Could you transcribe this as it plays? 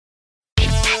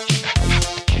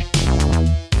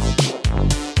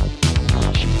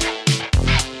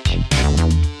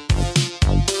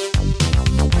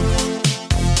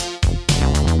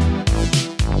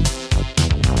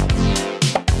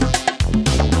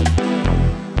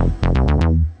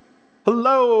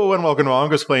and welcome to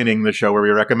Mangasplaining, the show where we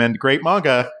recommend great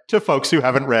manga to folks who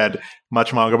haven't read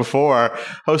much manga before.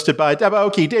 Hosted by Deb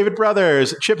Aoki, David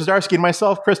Brothers, Chip Zdarsky, and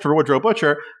myself, Christopher Woodrow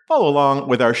Butcher. Follow along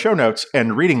with our show notes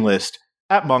and reading list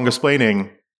at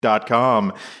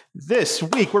mangasplaining.com. This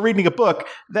week, we're reading a book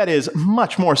that is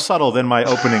much more subtle than my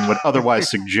opening would otherwise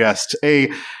suggest. A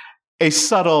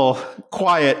subtle,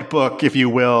 quiet book, if you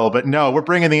will. But no, we're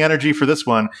bringing the energy for this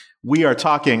one. We are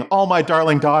talking All My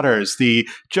Darling Daughters, the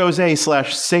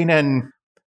Josei/seinen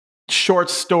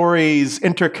short stories,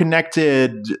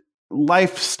 interconnected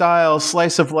lifestyle,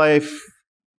 slice of life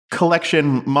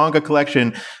collection, manga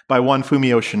collection by one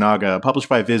Fumio Shinaga, published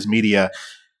by Viz Media.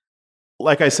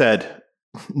 Like I said,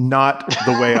 not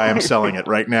the way I am selling it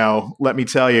right now, let me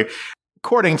tell you.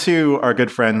 According to our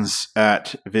good friends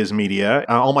at Viz Media,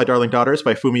 All My Darling Daughters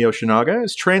by Fumio Shinaga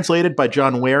is translated by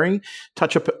John Wary,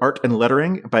 touch-up art and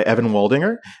lettering by Evan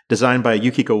Waldinger, designed by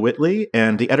Yukiko Whitley,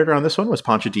 and the editor on this one was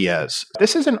Pancha Diaz.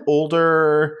 This is an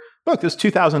older book. This is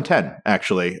 2010,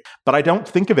 actually, but I don't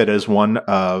think of it as one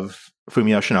of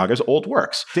Fumio Shinaga's old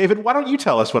works. David, why don't you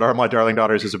tell us what All My Darling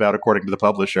Daughters is about according to the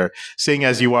publisher, seeing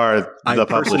as you are the publisher? I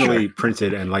personally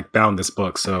printed and bound this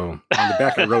book, so on the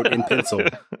back I wrote in pencil,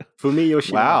 Fumio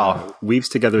Shinaga weaves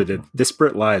together the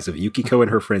disparate lives of Yukiko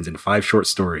and her friends in 5 short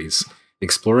stories,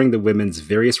 exploring the women's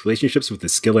various relationships with the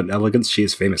skill and elegance she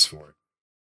is famous for.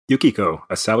 Yukiko,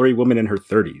 a salary woman in her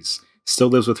 30s, still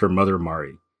lives with her mother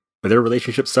Mari, but their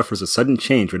relationship suffers a sudden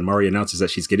change when Mari announces that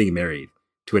she's getting married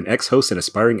to an ex-host and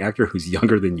aspiring actor who's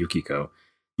younger than Yukiko.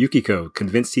 Yukiko,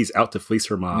 convinced he's out to fleece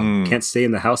her mom, can't stay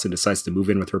in the house and decides to move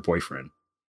in with her boyfriend.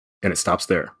 And it stops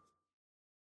there.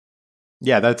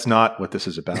 Yeah, that's not what this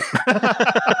is about.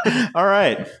 All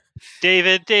right.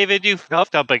 David, you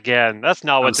huffed up again. That's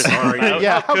not what this is about.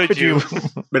 Yeah, how could you?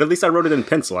 But at least I wrote it in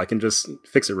pencil. I can just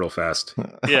fix it real fast.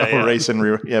 Yeah. Erase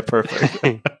and yeah,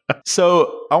 perfect.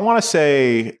 So I want to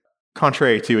say,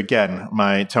 contrary to, again,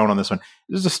 my tone on this one,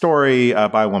 this is a story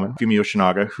by a woman, Fumio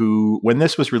Shinaga, who, when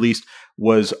this was released,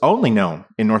 was only known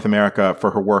in North America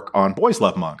for her work on boys'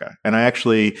 love manga. And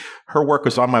her work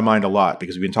was on my mind a lot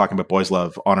because we've been talking about boys'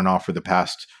 love on and off for the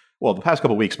past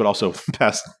couple of weeks, but also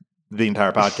past the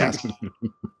entire podcast.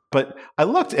 But I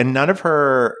looked, and none of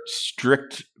her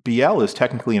strict BL is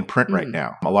technically in print right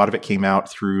now. A lot of it came out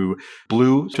through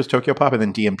Blue, just Tokyo Pop, and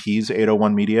then DMP's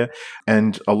 801 Media.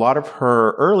 And a lot of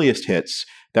her earliest hits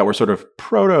that were sort of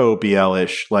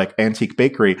proto-BL-ish, like Antique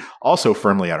Bakery, also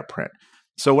firmly out of print.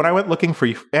 So when I went looking for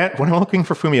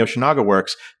Fumio Shinaga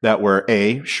works that were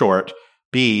A, short,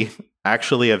 B,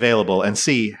 actually available, and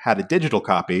C, had a digital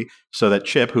copy so that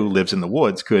Chip, who lives in the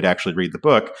woods, could actually read the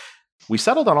book, we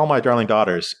settled on All My Darling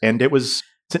Daughters, and it's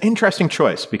an interesting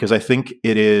choice because I think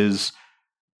it is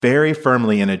very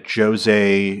firmly in a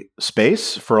Josei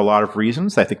space for a lot of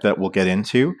reasons I think that we'll get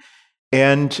into.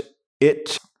 And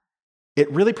it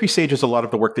really presages a lot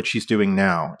of the work that she's doing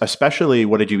now, especially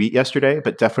What Did You Eat Yesterday,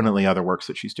 but definitely other works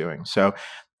that she's doing. So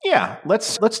yeah,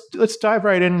 let's dive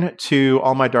right into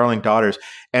All My Darling Daughters.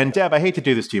 And Deb, I hate to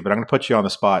do this to you, but I'm going to put you on the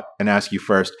spot and ask you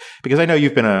first, because I know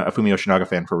you've been a Fumio Shinaga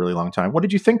fan for a really long time. What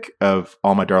did you think of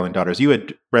All My Darling Daughters? You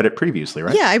had read it previously,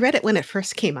 right? Yeah, I read it when it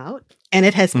first came out, and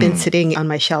it has been sitting on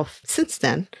my shelf since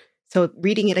then. So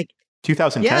reading it again,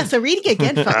 2010. Yeah, so reading it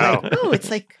again felt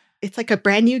it's like a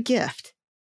brand new gift.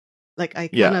 Like I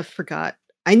kind of forgot.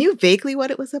 I knew vaguely what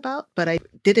it was about, but I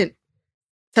didn't.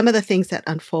 Some of the things that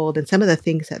unfold and some of the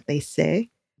things that they say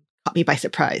caught me by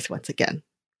surprise once again.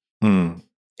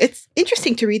 It's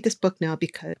interesting to read this book now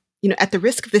because, at the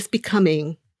risk of this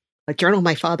becoming a Journal of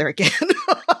My Father again, and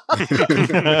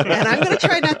I'm going to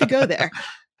try not to go there,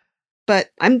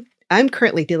 but I'm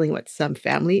currently dealing with some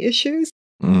family issues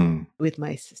with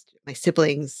my sister, my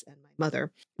siblings, and my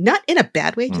mother. Not in a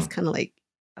bad way, just kind of like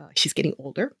she's getting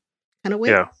older kind of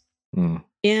way. Yeah.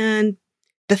 And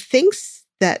the things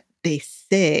that they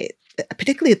say,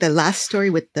 particularly the last story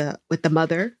with the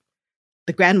mother,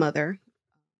 the grandmother,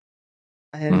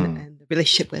 and the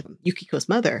relationship with Yukiko's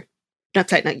mother,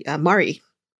 Mari.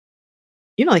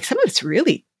 Some of it's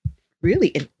really,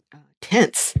 really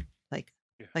intense. Like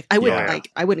I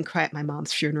wouldn't cry at my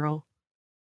mom's funeral.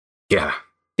 Yeah,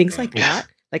 things like that.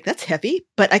 Like that's heavy,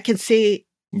 but I can say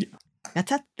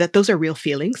that those are real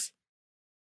feelings.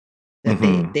 That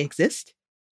they exist,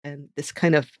 and these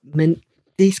kind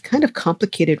of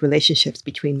complicated relationships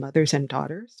between mothers and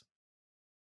daughters,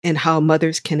 and how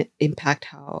mothers can impact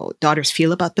how daughters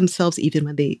feel about themselves even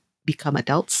when they become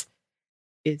adults,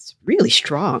 is really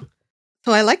strong.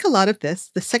 So I like a lot of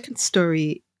this. The second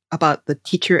story about the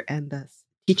teacher and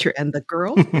the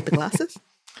girl with the glasses.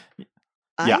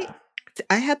 I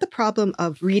had the problem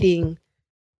of reading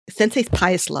Sensei's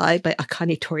Pious Lie by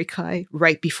Akane Torikai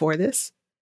right before this,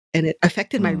 and it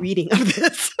affected my reading of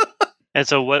this. And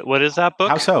so what is that book?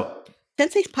 How so?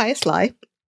 Sensei's Pious Lie.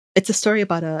 It's a story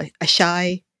about a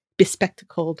shy,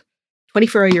 bespectacled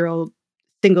 24-year-old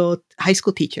single high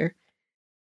school teacher.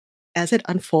 As it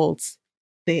unfolds,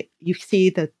 you see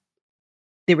the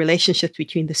relationships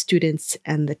between the students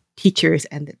and the teachers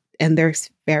and their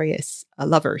various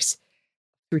lovers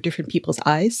through different people's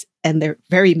eyes, and they're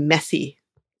very messy,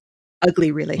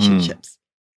 ugly relationships.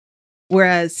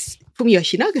 Whereas Fumio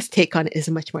Yoshinaga's take on it is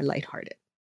much more lighthearted.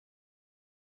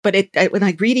 But when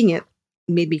I reading it,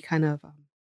 made me kind of,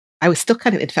 I was still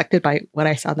kind of infected by what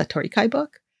I saw in the Torikai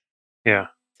book. Yeah.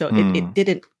 So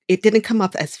it didn't come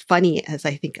up as funny as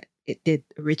I think it did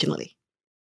originally.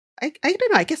 I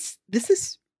don't know. I guess this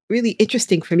is really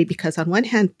interesting for me because on one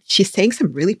hand, she's saying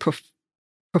some really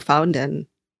profound and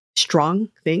strong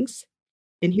things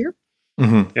in here.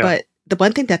 Mm-hmm. Yeah. But the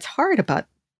one thing that's hard about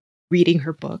reading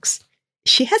her books,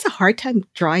 she has a hard time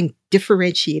drawing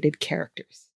differentiated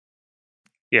characters.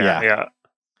 Yeah.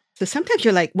 So sometimes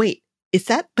you're like, wait, is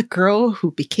that the girl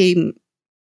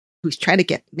who's trying to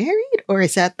get married? Or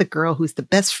is that the girl who's the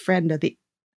best friend of the...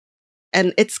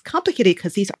 And it's complicated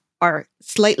because these are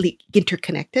slightly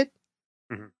interconnected.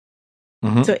 Mm-hmm.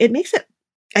 Mm-hmm. So it makes it,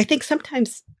 I think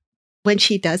sometimes when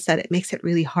she does that, it makes it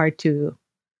really hard to,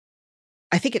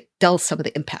 I think it dulls some of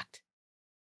the impact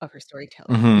of her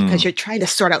storytelling because you're trying to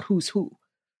sort out who's who.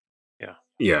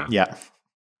 Yeah.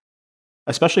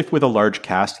 Especially with a large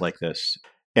cast like this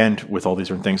and with all these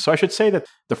different things. So I should say that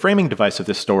the framing device of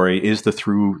this story is the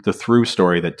through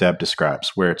story that Deb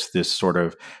describes, where it's this sort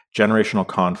of generational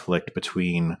conflict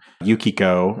between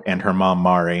Yukiko and her mom,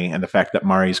 Mari, and the fact that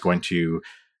Mari's going to,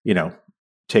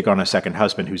 take on a second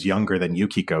husband who's younger than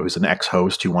Yukiko, who's an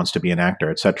ex-host who wants to be an actor,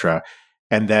 etc.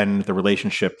 And then the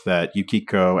relationship that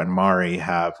Yukiko and Mari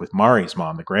have with Mari's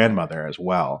mom, the grandmother, as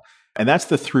well. And that's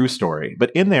the through story.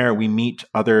 But in there, we meet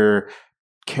other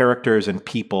characters and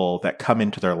people that come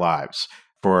into their lives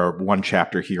for one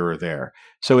chapter here or there.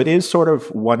 So it is sort of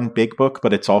one big book,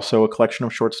 but it's also a collection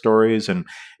of short stories. And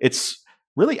it's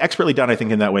really expertly done, I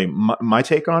think, in that way, my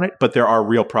take on it. But there are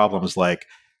real problems like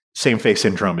same-face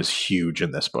syndrome is huge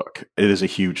in this book. It is a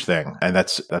huge thing. And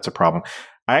that's a problem.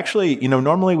 I actually,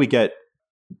 normally we get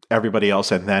everybody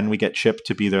else and then we get Chip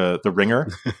to be the ringer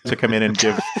to come in and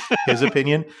give his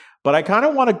opinion. But I kind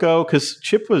of want to go because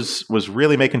Chip was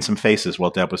really making some faces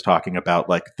while Deb was talking about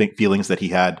feelings that he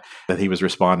had that he was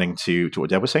responding to what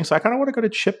Deb was saying. So I kind of want to go to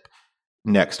Chip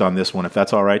next on this one, if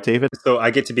that's all right, David. So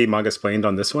I get to be Manga-splained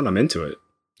on this one. I'm into it.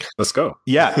 Let's go.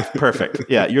 Yeah, perfect.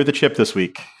 Yeah, you're the Chip this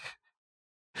week.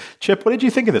 Chip, what did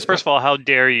you think of this? First of all, how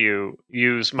dare you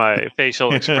use my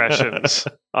facial expressions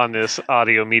on this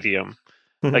audio medium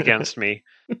against me?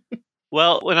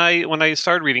 Well, when I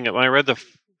started reading it, when I read the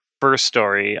first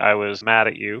story, I was mad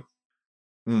at you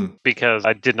because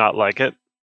I did not like it.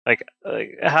 Like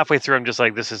halfway through, I'm just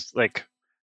like, this is like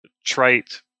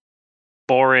trite,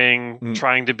 boring,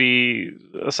 trying to be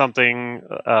something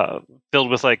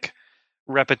filled with like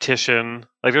repetition.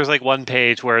 Like there's like one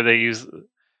page where they use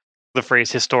the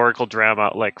phrase historical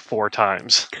drama like 4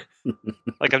 times.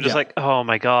 Like I'm just like, oh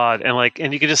my god,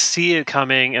 and you can just see it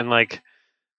coming, and like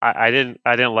I didn't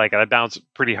like it. I bounced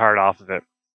pretty hard off of it.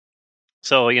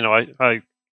 So I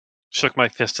shook my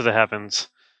fist to the heavens,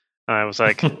 and I was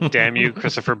like, "Damn you,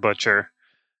 Christopher Butcher!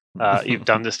 You've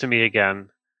done this to me again."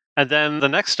 And then the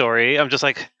next story, I'm just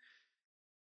like,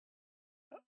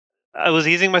 I was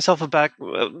easing myself back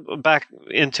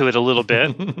into it a little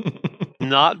bit.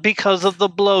 Not because of the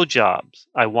blowjobs.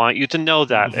 I want you to know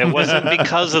that it wasn't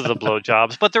because of the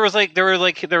blowjobs, but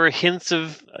there were hints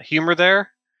of humor there,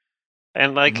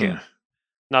 and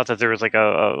not that there was like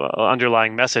a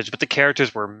underlying message, but the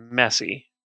characters were messy.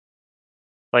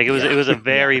 Like it was a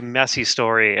very messy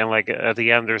story, and like at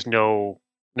the end, there's no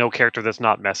character that's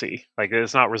not messy. Like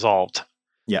it's not resolved.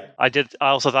 Yeah, I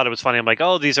also thought it was funny. I'm like,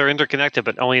 oh, these are interconnected,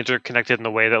 but only interconnected in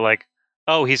the way that like,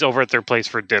 oh, he's over at their place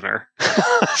for dinner.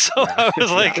 So I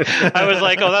was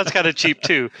like, oh, that's kind of cheap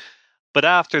too. But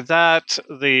after that,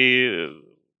 the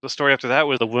story after that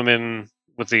was the woman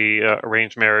with the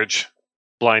arranged marriage,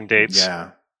 blind dates.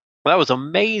 Yeah, that was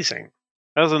amazing.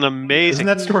 That was an amazing.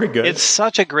 Isn't that story good? It's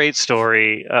such a great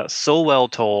story, so well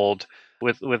told,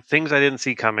 with things I didn't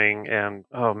see coming. And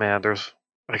oh man,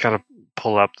 I gotta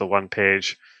pull up the one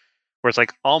page where it's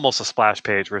like almost a splash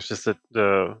page where it's just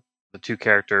the 2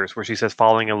 characters where she says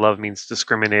falling in love means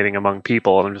discriminating among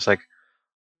people, and I'm just like,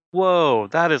 whoa,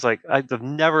 that is like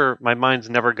my mind's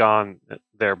never gone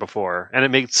there before, and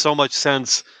it makes so much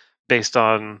sense based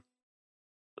on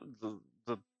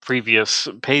the previous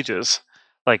pages.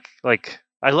 Like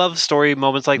I love story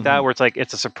moments like that where it's like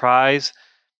it's a surprise,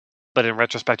 but in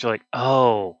retrospect you're like,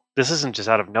 oh, this isn't just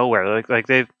out of nowhere. Like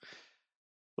the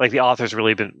author's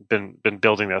really been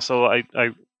building this. So I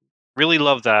really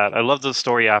love that. I love the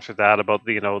story after that about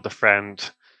the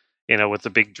friend, with the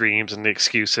big dreams and the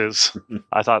excuses.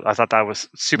 I thought that was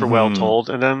super well told.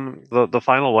 And then the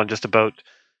final one, just about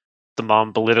the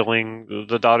mom belittling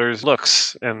the daughter's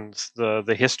looks and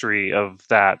the history of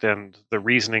that and the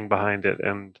reasoning behind it.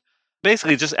 And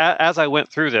basically, just as I went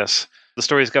through this, the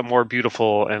stories got more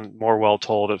beautiful and more well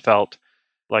told, it felt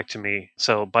like to me.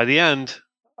 So by the end,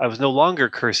 I was no longer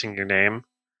cursing your name.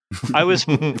 I was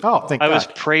I was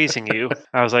praising you.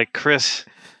 I was like, Chris,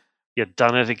 you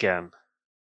done it again.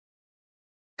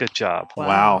 Good job.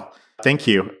 Wow. Thank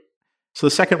you. So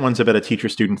the second one's about a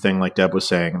teacher-student thing, like Deb was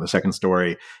saying, the second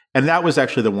story. And that was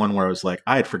actually the one where I was like,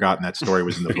 I had forgotten that story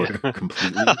was in the book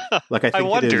completely. Like, I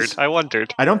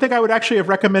wondered. I don't think I would actually have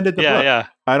recommended the book. Yeah.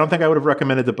 I don't think I would have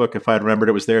recommended the book if I had remembered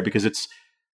it was there, because it's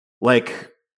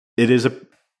like, it is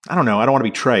I don't know, I don't want to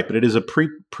be trite, but it is a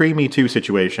pre-Me Too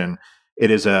situation. It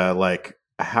is a, like,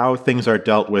 how things are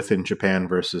dealt with in Japan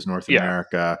versus North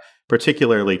America,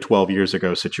 particularly 12 years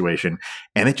ago situation.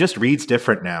 And it just reads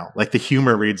different now. Like, the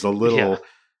humor reads a little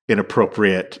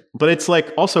inappropriate, but it's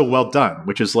like also well done,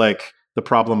 which is like the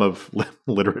problem of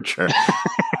literature.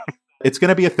 It's going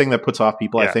to be a thing that puts off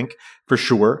people, I think, for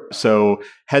sure. So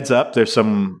heads up, there's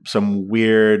some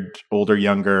weird older,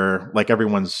 younger, like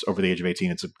everyone's over the age of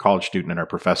 18. It's a college student and our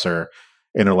professor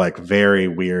in a like very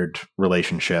weird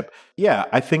relationship. Yeah,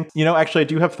 I think, actually I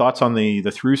do have thoughts on the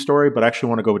through story, but I actually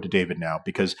want to go to David now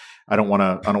because I don't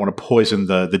want to poison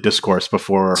the discourse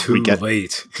before we get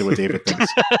to what David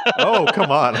thinks. Oh, come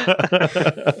on.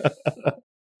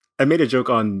 I made a joke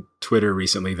on Twitter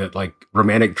recently that like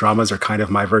romantic dramas are kind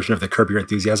of my version of the Curb Your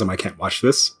Enthusiasm. I can't watch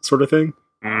this sort of thing.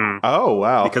 Oh,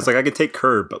 wow. Because like I could take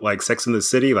Curb, but like Sex in the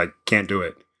City, like can't do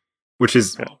it. Which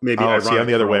is maybe ironic I'm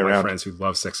the other way around. My friends who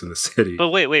love Sex in the City. But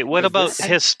wait, what about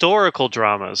historical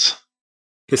dramas?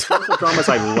 Historical dramas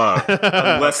I love,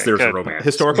 unless there's a romance.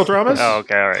 Historical dramas? Oh,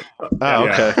 okay, all right.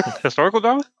 Okay. Historical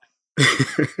dramas?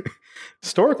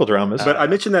 Historical dramas. But I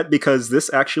mentioned that because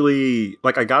this actually,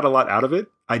 like, I got a lot out of it.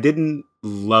 I didn't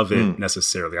love it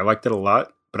necessarily. I liked it a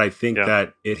lot, but I think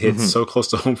that it hits so close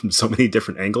to home from so many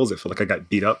different angles. It felt like I got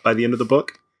beat up by the end of the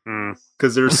book.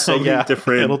 Because there's so many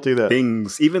different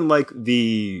things, even like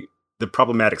the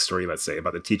problematic story, let's say,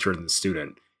 about the teacher and the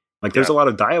student. Like there's a lot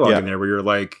of dialogue in there where you're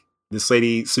like, this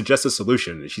lady suggests a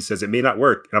solution and she says it may not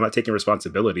work and I'm not taking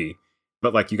responsibility,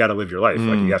 but like you got to live your life.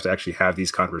 Like you have to actually have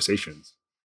these conversations.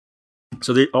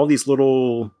 So all these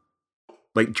little,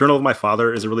 like Journal of My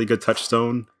Father is a really good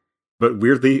touchstone, but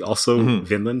weirdly also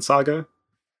Vinland Saga,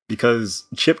 because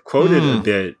Chip quoted a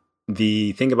bit.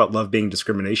 The thing about love being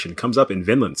discrimination comes up in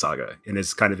Vinland Saga and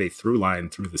is kind of a through line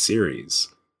through the series.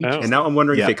 Oh. And now I'm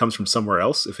wondering if it comes from somewhere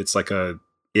else, if it's like a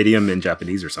idiom in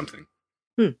Japanese or something.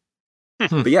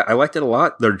 But yeah, I liked it a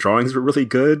lot. Their drawings were really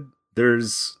good.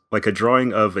 There's like a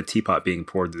drawing of a teapot being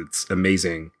poured that's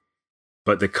amazing.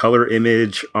 But the color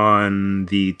image on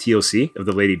the TOC of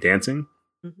the lady dancing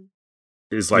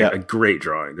is like a great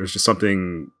drawing. There's just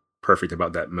something perfect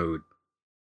about that mood.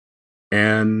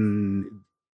 And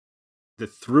the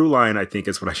through line, I think,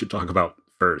 is what I should talk about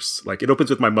first. Like, it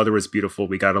opens with my mother was beautiful.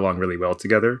 We got along really well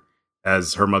together,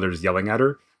 as her mother's yelling at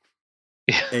her.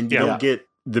 And you don't get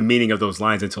the meaning of those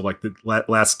lines until like the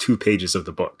last 2 pages of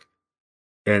the book.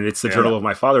 And it's the Journal of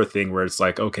My Father thing where it's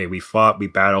like, okay, we fought, we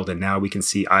battled, and now we can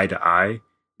see eye to eye.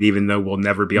 Even though we'll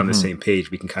never be on the same page,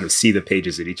 we can kind of see the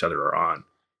pages that each other are on.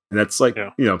 And that's like,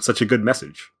 such a good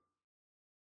message.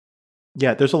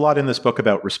 Yeah, there's a lot in this book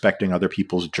about respecting other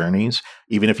people's journeys,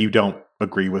 even if you don't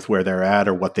agree with where they're at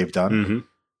or what they've done.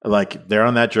 Like, they're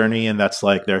on that journey and that's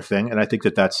like their thing. And I think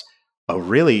that that's a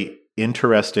really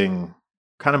interesting,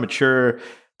 kind of mature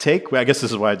take. I guess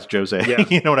this is why it's Jose.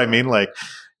 You know what I mean? Like,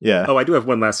 Oh, I do have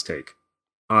one last take.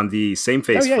 On the same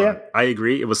face front, I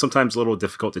agree. It was sometimes a little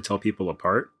difficult to tell people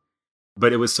apart,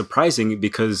 but it was surprising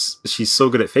because she's so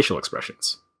good at facial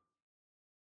expressions.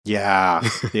 Yeah,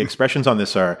 the expressions on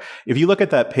this are, if you look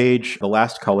at that page, the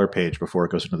last color page before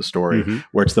it goes into the story,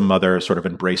 where it's the mother sort of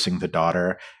embracing the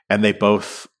daughter, and they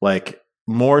both, like,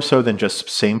 more so than just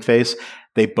same face,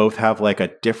 they both have like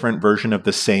a different version of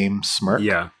the same smirk.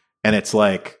 Yeah. And it's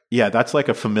like, that's like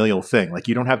a familial thing. Like,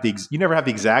 you don't have you never have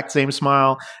the exact same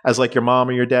smile as like your mom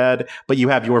or your dad, but you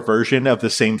have your version of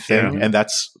the same thing. And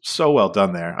that's so well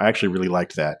done there. I actually really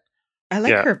liked that. I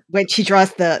like her when she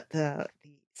draws the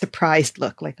surprised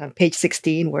look, like on page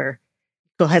 16, where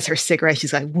Phil has her cigarette.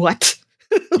 She's like, what?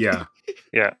 Yeah.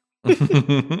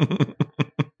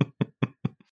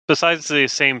 But besides the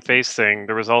same face thing,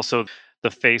 there was also the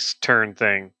face turn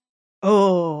thing.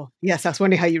 Oh, yes. I was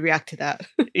wondering how you react to that.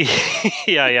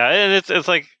 yeah. And it's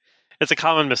like, it's a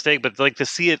common mistake, but like to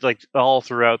see it like all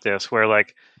throughout this, where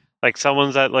like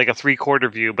someone's at like a 3/4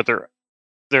 view, but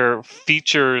their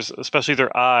features, especially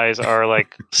their eyes, are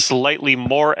like slightly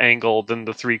more angled than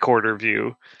the 3/4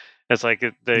 view. It's like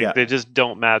they just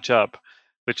don't match up,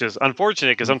 which is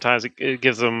unfortunate because sometimes it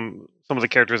gives them, some of the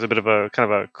characters, a bit of a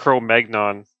kind of a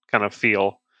Cro-Magnon kind of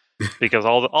feel, because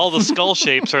all the skull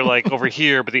shapes are like over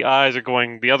here, but the eyes are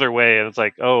going the other way, and it's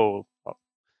like, oh,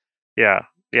 yeah,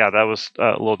 that was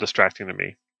a little distracting to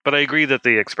me. But I agree that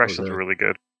the expressions were really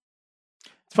good.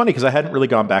 It's funny because I hadn't really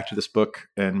gone back to this book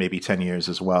in maybe 10 years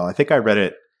as well. I think I read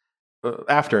it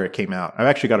after it came out. I've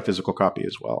actually got a physical copy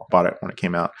as well. Bought it when it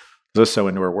came out. I was so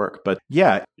into her work. But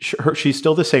yeah, she's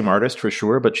still the same artist for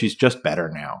sure, but she's just better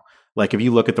now. Like if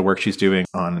you look at the work she's doing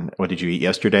on What Did You Eat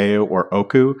Yesterday or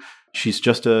Oku, she's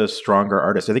just a stronger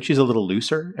artist. I think she's a little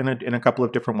looser in a couple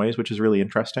of different ways, which is really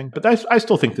interesting. But I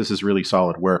still think this is really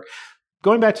solid work.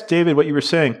 Going back to David, what you were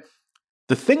saying,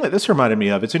 the thing that this reminded me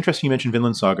of, it's interesting you mentioned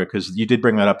Vinland Saga because you did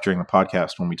bring that up during the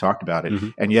podcast when we talked about it. Mm-hmm.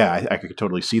 And yeah, I could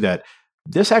totally see that.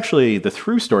 This actually, the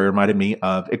through story reminded me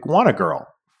of Iguana Girl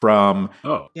from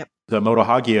the Moto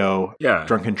Hagio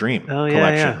Drunken Dream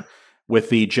collection. With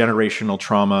the generational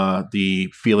trauma, the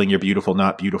feeling you're beautiful,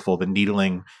 not beautiful, the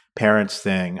needling parents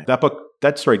thing.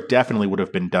 That story definitely would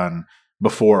have been done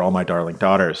before All My Darling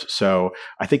Daughters. So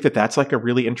I think that's like a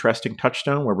really interesting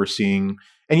touchstone where we're seeing,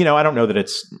 and I don't know that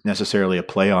it's necessarily a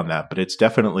play on that, but it's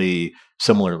definitely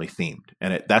similarly themed.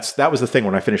 And that was the thing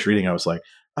when I finished reading, I was like,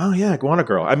 oh yeah, Iguana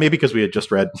Girl. Maybe because we had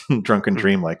just read Drunken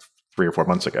Dream like 3 or 4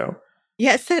 months ago.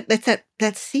 Yeah, it's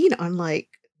that scene on like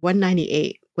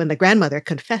 198 when the grandmother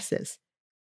confesses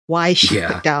why she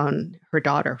put down her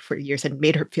daughter for years and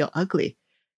made her feel ugly.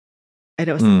 And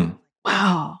it was like,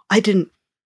 wow, I didn't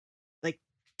like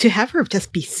to have her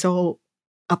just be so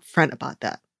upfront about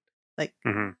that. Like,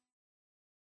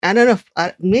 I don't know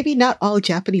if maybe not all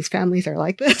Japanese families are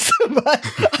like this,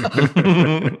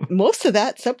 but most of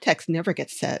that subtext never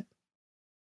gets said.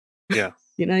 Yeah.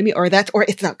 You know what I mean? Or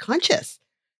it's not conscious.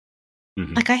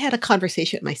 Mm-hmm. Like I had a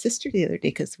conversation with my sister the other day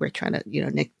because we're trying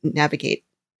to, navigate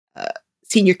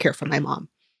senior care for my mom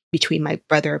between my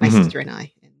brother, my sister, and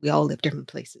I. And we all live different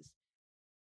places.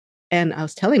 And I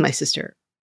was telling my sister,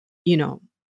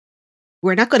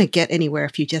 we're not going to get anywhere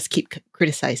if you just keep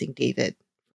criticizing David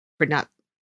for not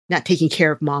taking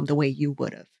care of mom the way you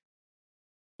would have.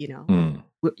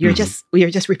 You're just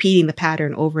repeating the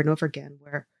pattern over and over again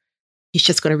where he's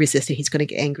just going to resist and he's going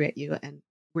to get angry at you and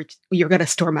you're going to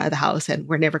storm out of the house and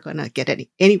we're never going to get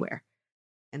anywhere.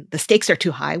 And the stakes are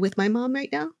too high with my mom right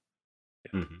now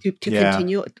to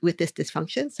continue with this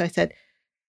dysfunction. So I said,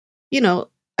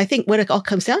 I think what it all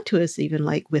comes down to is even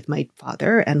like with my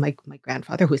father and my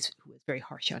grandfather, who was very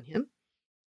harsh on him.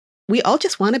 We all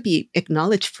just want to be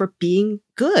acknowledged for being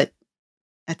good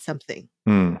at something,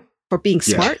 for being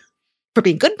smart, for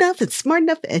being good enough and smart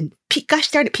enough. And gosh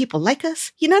darn it, people like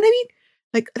us. You know what I mean?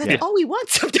 Like that's all we want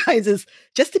sometimes is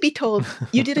just to be told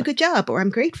you did a good job or I'm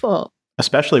grateful.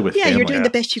 Especially with family. You're doing the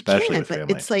best you can. But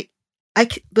it's like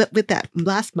but with that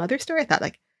last mother story, I thought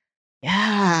like,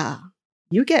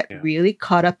 you get really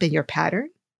caught up in your pattern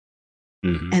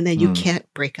and then you can't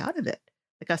break out of it.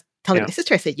 Like I was telling my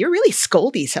sister, I said, you're really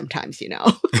scoldy sometimes,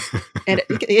 and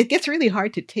it gets really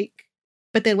hard to take.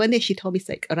 But then one day she told me,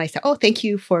 and I said, oh, thank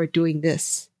you for doing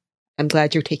this. I'm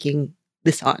glad you're taking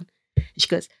this on. And she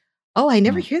goes, oh, I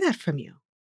never hear that from you.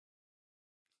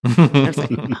 I was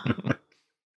like,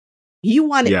 you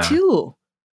want it too.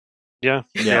 Yeah.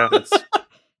 That's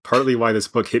partly why this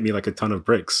book hit me like a ton of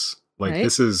bricks. Like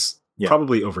this is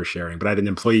probably oversharing, but I had an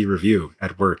employee review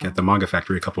at work at the Manga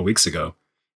Factory a couple of weeks ago.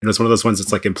 And it's one of those ones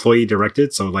that's like employee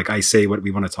directed. So like I say what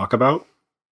we want to talk about.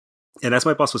 And as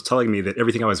my boss was telling me that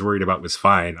everything I was worried about was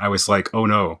fine, I was like, oh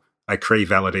no, I crave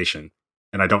validation.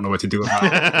 And I don't know what to do about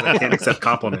it. I can't accept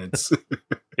compliments.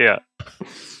 Yeah.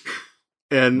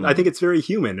 And I think it's very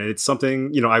human. And it's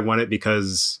something, I want it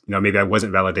because, maybe I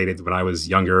wasn't validated when I was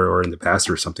younger or in the past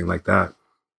or something like that.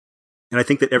 And I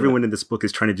think that everyone in this book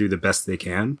is trying to do the best they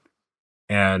can.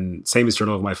 And same as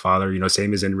Journal of My Father,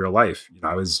 same as in real life.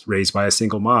 I was raised by a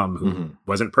single mom who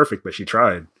wasn't perfect, but she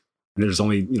tried. And there's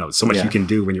only, so much you can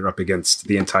do when you're up against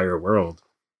the entire world.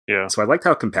 Yeah. So I liked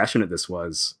how compassionate this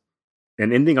was.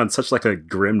 And ending on such like a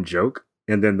grim joke.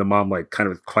 And then the mom like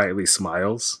kind of quietly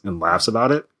smiles and laughs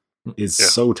about it is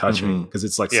so touching because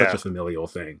it's like such a familial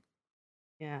thing.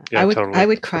 Yeah. I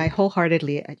would cry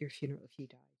wholeheartedly at your funeral if you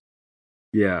died.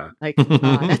 Yeah. Like, oh,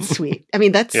 that's sweet. I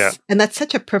mean, that's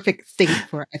such a perfect thing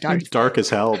for a daughter. It's dark as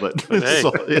hell, but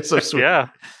it's so sweet. Yeah.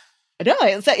 No,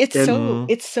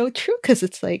 it's so true because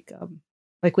it's like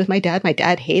with my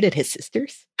dad hated his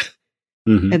sisters.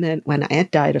 Mm-hmm. And then when my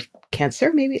aunt died of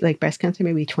cancer, maybe like breast cancer,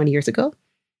 maybe 20 years ago,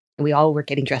 and we all were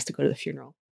getting dressed to go to the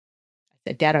funeral. I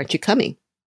said, "Dad, aren't you coming?"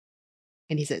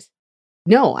 And he says,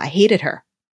 "No, I hated her.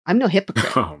 I'm no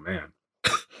hypocrite." Oh man.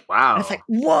 Wow. And it's like,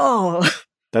 whoa.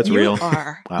 That's real.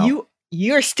 Wow.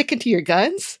 You're sticking to your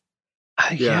guns?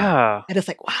 Yeah. And it's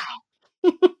like,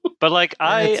 wow. But like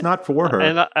it's not for her.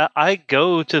 And I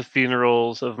go to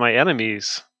funerals of my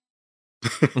enemies.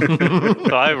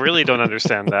 So I really don't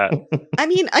understand that. I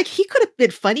mean, he could have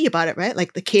been funny about it, right?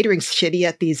 Like the catering's shitty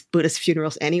at these Buddhist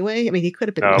funerals anyway. I mean, he could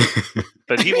have been. No.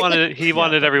 But he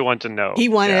wanted everyone to know. He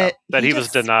wanted that he was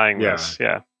denying this.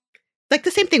 Yeah. Like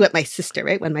the same thing with my sister,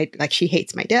 right? When she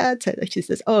hates my dad, so she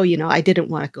says, "Oh, I didn't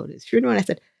want to go to his funeral." And I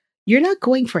said, "You're not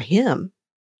going for him.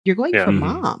 You're going for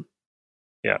mom."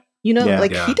 Yeah. He's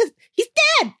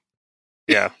dead.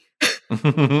 Yeah. You're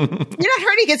not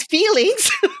hurting his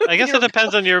feelings. I guess it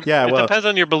depends on your depends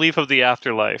on your belief of the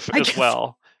afterlife as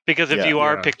well. Because if you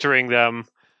are picturing them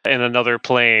in another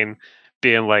plane,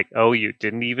 being like, "Oh, you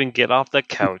didn't even get off the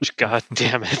couch. God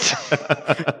damn it."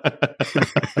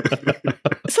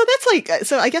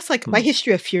 So I guess my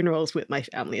history of funerals with my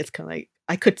family, it's kind of like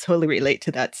I could totally relate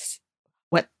to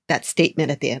what that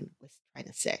statement at the end was trying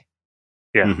to say.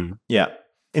 Yeah. Mm-hmm. Yeah.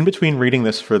 In between reading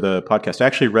this for the podcast, I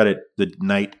actually read it the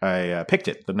night I picked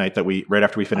it, the night right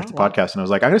after we finished the podcast. And I was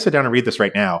like, I'm going to sit down and read this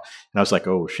right now. And I was like,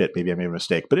 oh shit, maybe I made a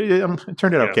mistake. But it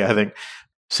turned out okay, I think.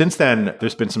 Since then,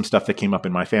 there's been some stuff that came up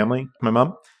in my family, my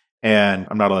mom, and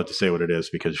I'm not allowed to say what it is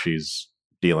because she's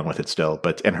dealing with it still,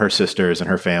 and her sisters and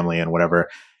her family and whatever.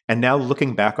 And now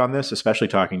looking back on this, especially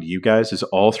talking to you guys, is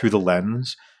all through the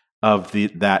lens of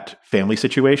that family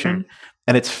situation. Mm-hmm.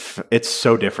 And it's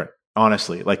so different,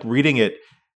 honestly. Like reading it,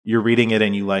 you're reading it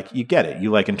and you get it.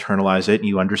 You internalize it and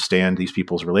you understand these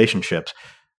people's relationships.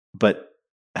 But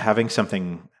having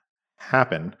something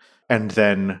happen and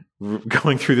then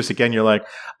going through this again, you're like,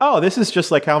 oh, this is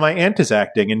just like how my aunt is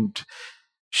acting. And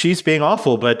she's being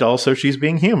awful, but also she's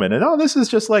being human. And this is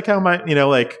just like how my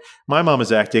mom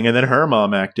is acting, and then her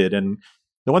mom acted. And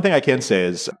the one thing I can say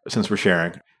is, since we're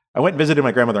sharing, I went and visited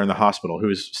my grandmother in the hospital, who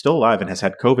is still alive and has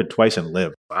had COVID twice and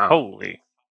lived. Wow. Holy.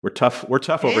 We're tough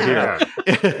over here.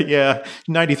 Yeah,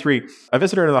 93. I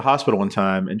visited her in the hospital one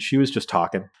time, and she was just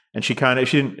talking. And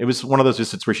it was one of those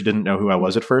visits where she didn't know who I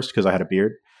was at first because I had a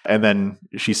beard. And then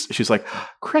she's like,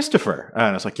 "Christopher." And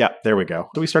I was like, "Yeah, there we go."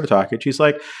 So we started talking. She's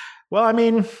like, "Well, I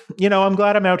mean, I'm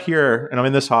glad I'm out here and I'm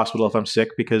in this hospital if I'm sick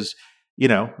because,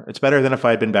 it's better than if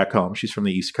I had been back home." She's from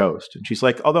the East Coast. And she's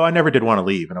like, "Although I never did want to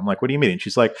leave." And I'm like, "What do you mean?" And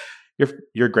she's like,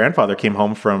 Your grandfather came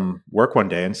home from work one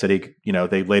day and said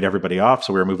they laid everybody off,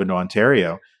 so we were moving to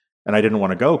Ontario. And I didn't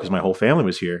want to go because my whole family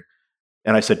was here.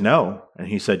 And I said, "No." And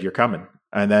he said, "You're coming."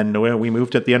 And then we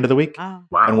moved at the end of the week. Wow.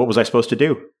 And what was I supposed to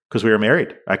do? Because we were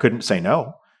married. I couldn't say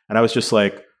no. And I was just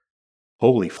like,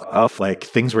 holy fuck, like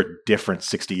things were different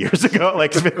 60 years ago.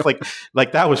 Like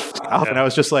that was fuck. And I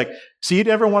was just like, so you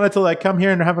never wanted to come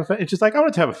here and have it's just like, I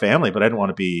wanted to have a family, but I didn't want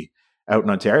to be out in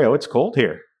Ontario. It's cold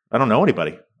here. I don't know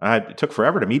anybody. It took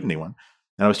forever to meet anyone.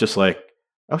 And I was just like,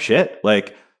 oh shit,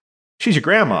 she's your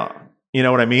grandma. You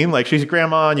know what I mean? She's a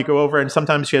grandma and you go over and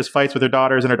sometimes she has fights with her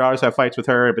daughters and her daughters have fights with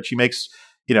her, but she makes,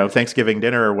 Thanksgiving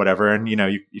dinner or whatever. And,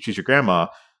 she's your grandma.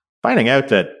 Finding out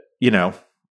that,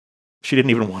 she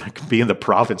didn't even want to be in the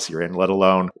province you're in, let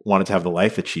alone wanted to have the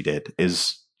life that she did,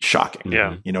 is shocking.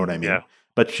 Yeah. You know what I mean? Yeah.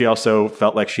 But she also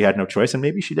felt like she had no choice and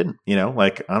maybe she didn't, I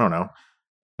don't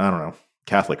know.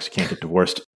 Catholics can't get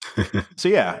divorced. So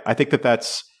yeah, I think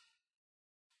that's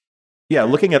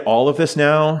looking at all of this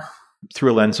now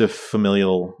through a lens of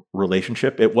familial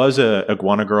relationship. It was a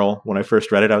Iguana Girl when I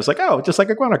first read it. I was like, oh, just like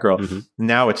Iguana Girl. Mm-hmm.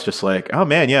 Now it's just like, oh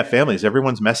man, yeah, families,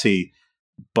 everyone's messy.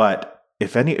 But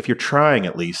if you're trying,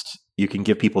 at least you can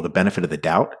give people the benefit of the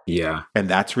doubt. Yeah. And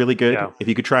that's really good. Yeah. If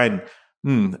you could try and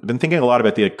I've been thinking a lot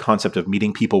about the concept of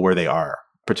meeting people where they are,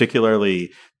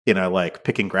 particularly in a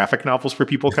picking graphic novels for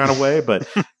people kind of way, but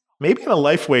maybe in a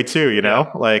life way too,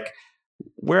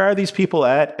 where are these people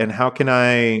at and how can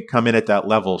I come in at that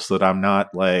level so that I'm not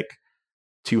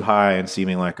too high and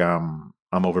seeming like I'm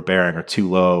overbearing, or too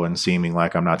low and seeming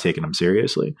like I'm not taking them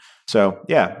seriously. So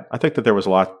yeah, I think that there was a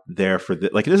lot there for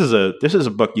this is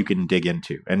a book you can dig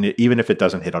into, and even if it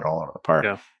doesn't hit it all out of the park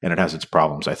and it has its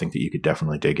problems, I think that you could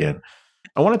definitely dig in.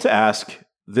 I wanted to ask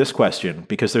this question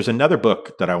because there's another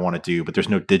book that I want to do, but there's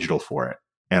no digital for it.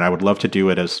 And I would love to do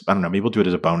it as, I don't know, maybe we'll do it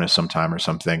as a bonus sometime or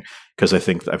something, because I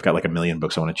think I've got 1 million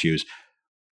books I want to choose.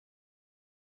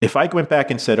 if I went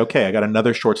back and said, okay, I got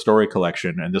another short story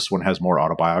collection and this one has more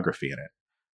autobiography in it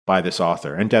by this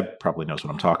author, and Deb probably knows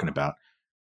what I'm talking about,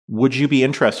 would you be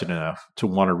interested enough to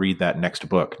want to read that next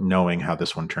book knowing how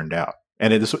this one turned out?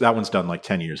 And that one's done like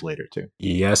 10 years later, too.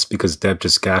 Yes, because Deb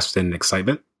just gasped in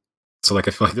excitement. So, like,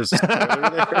 I feel like there's a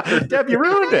spoiler there. Deb, you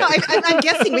ruined it. I'm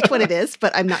guessing which one it is,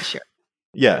 but I'm not sure.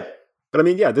 Yeah. But I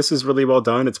mean, yeah, this is really well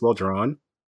done. It's well drawn.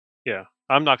 Yeah.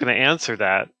 I'm not going to answer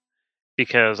that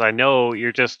because I know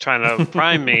you're just trying to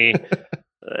prime me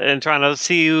and trying to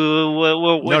see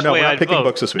which way I'd picking vote.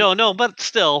 Books this week. No, but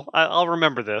still, I'll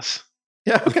remember this.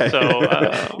 Yeah, okay. So,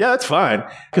 yeah, that's fine.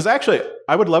 Because actually,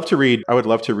 I would love to read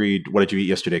What Did You Eat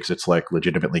Yesterday? Because it's like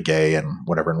legitimately gay and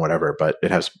whatever, but it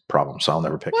has problems, so I'll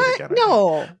never pick it again.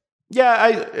 No.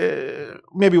 Yeah,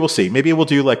 maybe we'll see. Maybe we'll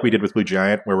do like we did with Blue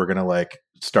Giant, where we're going to like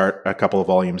start a couple of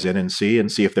volumes in and see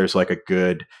if there's like a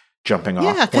good jumping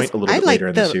off point a little bit later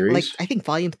in the series. Like, I think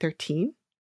volume 13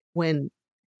 when.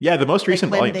 Yeah, the most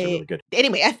recent volumes are really good.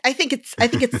 Anyway, I think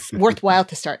it's worthwhile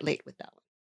to start late with that one.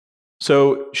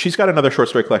 So she's got another short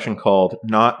story collection called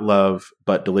Not Love,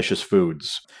 But Delicious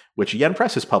Foods, which Yen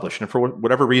Press has published. And for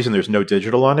whatever reason, there's no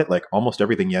digital on it. Like almost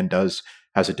everything Yen does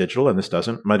has a digital, and this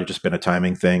doesn't. Might have just been a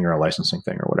timing thing or a licensing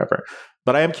thing or whatever.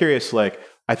 But I am curious, like,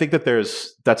 I think that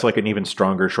that's like an even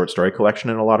stronger short story collection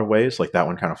in a lot of ways. Like that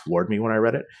one kind of floored me when I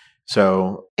read it.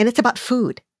 And it's about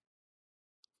food.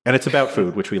 And it's about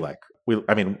food, which we like.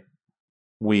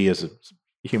 We as a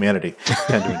humanity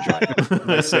tend to enjoy.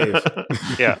 Nice save.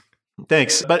 Yeah.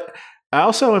 Thanks. But I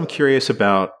also am curious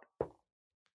about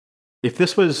if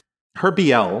this was her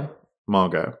BL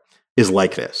manga is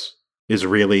like this, is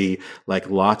really like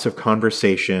lots of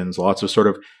conversations, lots of sort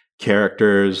of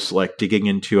characters like digging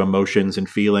into emotions and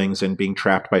feelings and being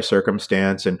trapped by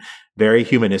circumstance, and very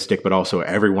humanistic, but also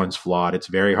everyone's flawed. It's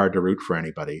very hard to root for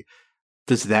anybody.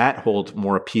 Does that hold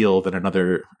more appeal than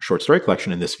another short story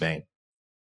collection in this vein?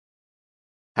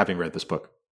 Having read this book.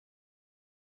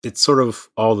 It's sort of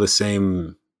all the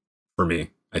same for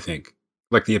me, I think.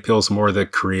 Like the appeal is more the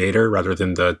creator rather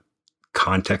than the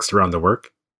context around the work,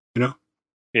 you know?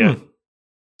 Yeah.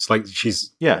 It's like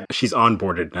she's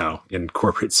onboarded now in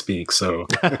corporate speak, so.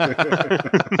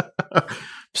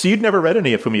 So you'd never read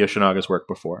any of Fumi Yoshinaga's work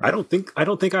before? I don't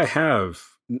think I have.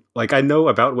 Like, I know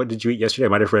about What Did You Eat Yesterday? I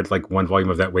might have read like one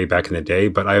volume of that way back in the day,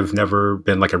 but I've never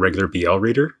been like a regular BL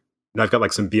reader. And I've got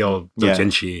like some BL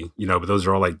doujinshi, you know, but those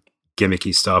are all like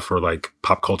gimmicky stuff or like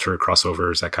pop culture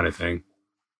crossovers, that kind of thing.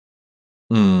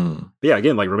 But yeah,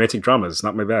 again, like romantic dramas,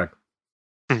 not my bag.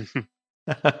 And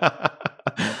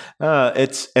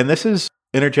this is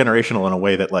intergenerational in a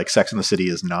way that like Sex and the City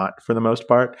is not for the most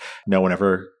part. No one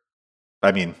ever.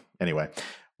 I mean, anyway,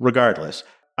 regardless,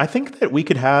 I think that we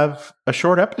could have a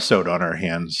short episode on our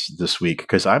hands this week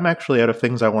because I'm actually out of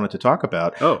things I wanted to talk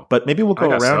about. Oh, but maybe we'll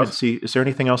go around and see. Is there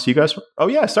anything else you guys? Oh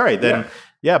yeah, sorry. Then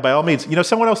yeah, by all means,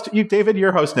 someone else. You, David,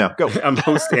 you're host now. Go. I'm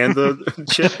host and the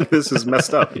chip. This is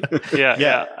messed up.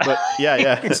 Yeah. But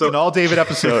yeah. So an all David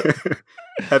episode.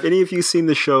 Have any of you seen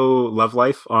the show Love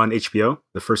Life on HBO?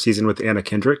 The first season with Anna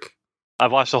Kendrick.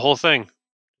 I've watched the whole thing.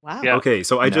 Wow. Yeah. Okay,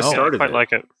 so I just started. I quite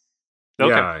like it.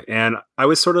 Okay. Yeah, and I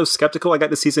was sort of skeptical. I got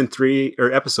to season 3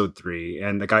 or episode 3,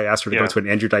 and the guy asked her to go to an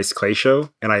Andrew Dice Clay show,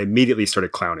 and I immediately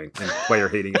started clowning and player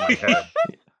hating in my head.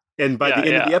 And by the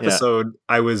end of the episode,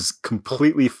 I was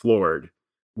completely floored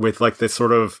with like this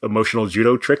sort of emotional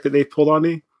judo trick that they pulled on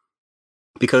me.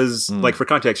 Because, like, for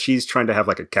context, she's trying to have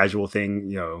like a casual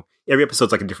thing. Every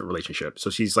episode's like a different relationship. So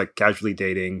she's like casually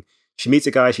dating. She meets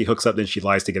a guy, she hooks up, then she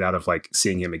lies to get out of like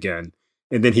seeing him again.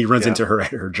 And then he runs into her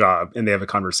at her job and they have a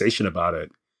conversation about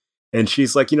it. And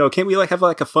she's like, can't we like have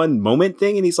like a fun moment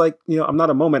thing? And he's like, I'm not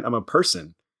a moment, I'm a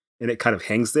person. And it kind of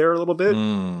hangs there a little bit.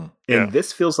 And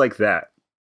this feels like that.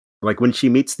 Like when she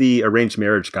meets the arranged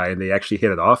marriage guy and they actually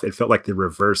hit it off, it felt like the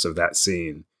reverse of that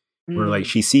scene. Where like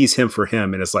she sees him for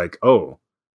him and it's like, oh,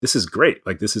 this is great.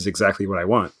 Like this is exactly what I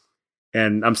want.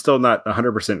 And I'm still not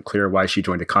 100% clear why she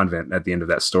joined a convent at the end of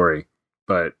that story.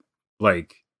 But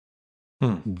like,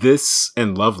 this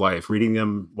and Love Life,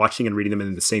 watching and reading them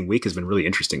in the same week has been really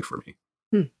interesting for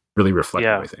me. Really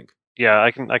reflective, I think. Yeah,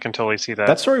 I can totally see that.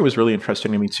 That story was really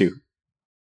interesting to me too.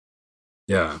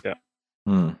 Yeah.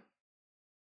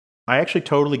 I actually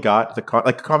totally got the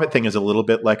convent thing is a little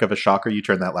bit like of a shocker. You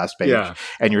turn that last page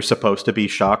and you're supposed to be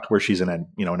shocked where she's in a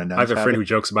nun. I have a friend who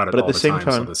jokes about it, but all at the same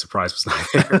time, so the surprise was not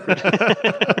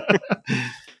there.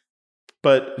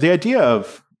 But the idea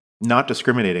of not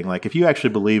discriminating, like if you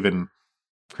actually believe in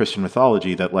Christian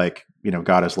mythology that like,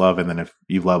 God is love, and then if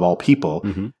you love all people,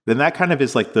 then that kind of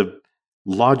is like the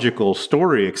logical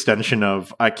story extension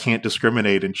of I can't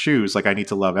discriminate and choose, like I need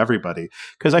to love everybody.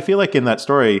 Because I feel like in that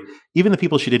story, even the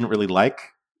people she didn't really like,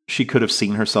 she could have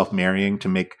seen herself marrying to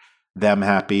make them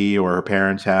happy or her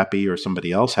parents happy or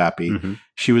somebody else happy. Mm-hmm.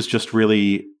 She was just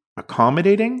really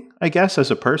accommodating, I guess,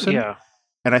 as a person. Yeah.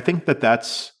 And I think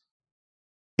that's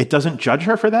it doesn't judge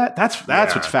her for that. That's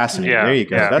what's fascinating. Yeah. There you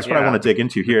go. Yeah. That's what I want to dig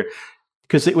into here.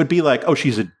 Because it would be like, oh,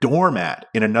 she's a doormat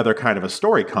in another kind of a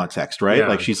story context, right? Yeah.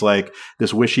 Like she's like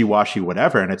this wishy-washy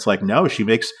whatever. And it's like, no, she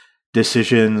makes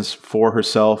decisions for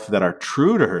herself that are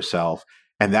true to herself.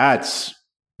 And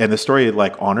the story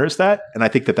like honors that. And I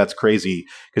think that's crazy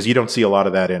because you don't see a lot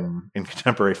of that in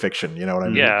contemporary fiction. You know what I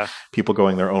mean? Yeah. People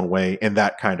going their own way in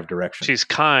that kind of direction. She's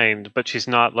kind, but she's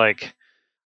not like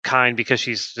kind because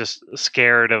she's just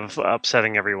scared of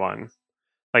upsetting everyone.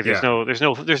 Like there's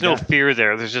no fear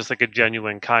there. There's just like a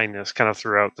genuine kindness kind of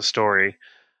throughout the story.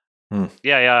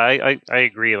 I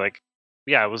agree. Like,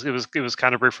 yeah, it was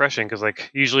kind of refreshing because like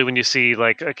usually when you see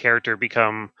like a character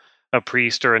become a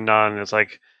priest or a nun, it's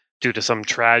like due to some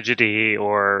tragedy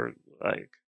or like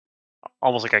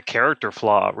almost like a character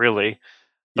flaw, really.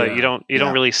 But you don't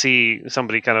really see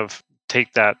somebody kind of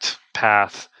take that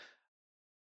path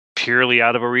purely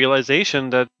out of a realization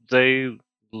that they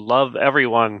love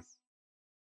everyone.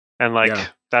 And like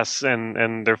that's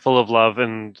and they're full of love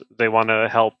and they want to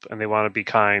help and they want to be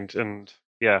kind and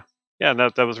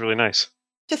that was really nice.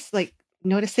 Just like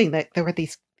noticing that there were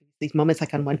these moments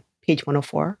like on page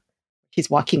 104, she's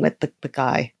walking with the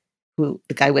guy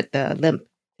with the limp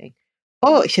thing.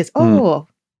 Oh, she says,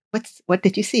 what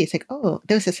did you see? It's like, oh,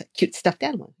 there was this cute stuffed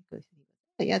animal. He goes,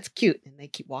 oh, yeah, it's cute, and they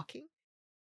keep walking,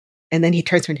 and then he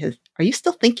turns around and says, are you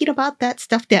still thinking about that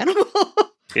stuffed animal?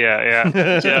 Yeah.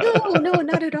 No,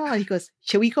 not at all. He goes,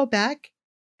 should we go back?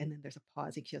 And then there's a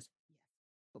pause. He goes,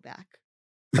 go back.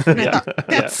 And I thought,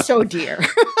 that's so dear.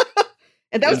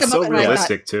 And that was the moment where I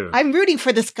thought, too. I'm rooting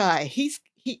for this guy. He's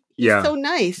so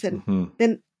nice. And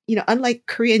then, unlike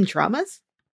Korean dramas,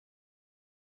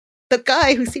 the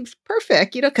guy who seems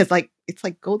perfect, because like it's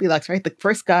like Goldilocks, right? The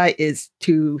first guy is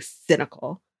too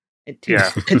cynical and too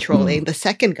controlling. The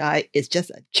second guy is just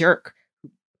a jerk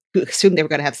who assumed they were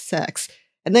going to have sex.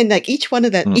 And then like each one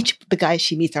of the guys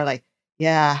she meets are like,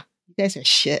 yeah, you guys are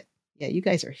shit. Yeah, you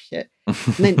guys are shit. And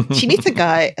then she meets a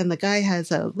guy and the guy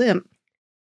has a limp.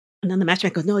 And then the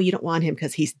matchmaker goes, no, you don't want him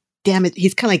because he's damaged.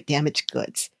 He's kind of like damaged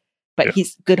goods, but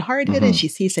he's good-hearted and she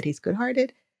sees that he's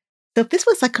good-hearted. So if this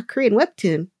was like a Korean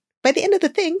webtoon, by the end of the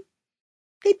thing,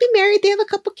 they'd be married. They have a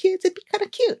couple kids. It'd be kind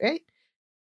of cute, right?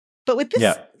 But with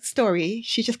this story,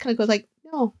 she just kind of goes like,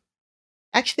 no,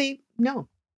 actually, no.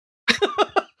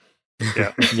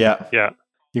 Yeah.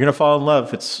 You're gonna fall in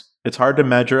love. It's hard to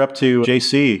measure up to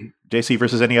JC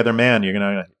versus any other man.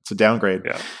 It's a downgrade.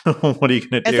 Yeah. What are you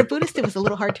gonna do? As a Buddhist, it was a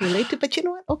little hard to relate to, but you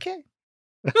know what? Okay.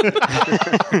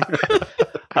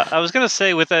 I was gonna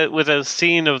say with a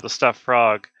scene of the stuffed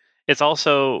frog, it's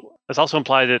also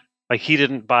implied that like he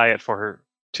didn't buy it for her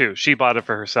too. She bought it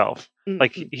for herself. Mm-hmm.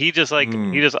 Like he just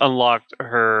unlocked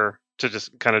her to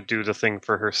just kind of do the thing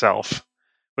for herself,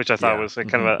 which I thought was like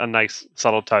kind of a nice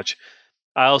subtle touch.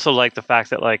 I also like the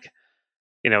fact that like,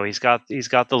 he's got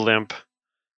the limp,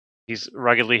 he's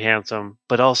ruggedly handsome,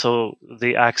 but also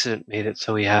the accident made it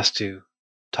so he has to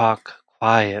talk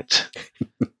quiet.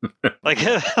 like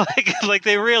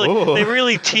they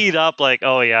really teed up like,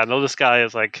 oh yeah, no, this guy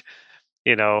is like,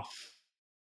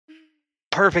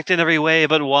 perfect in every way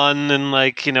but one, and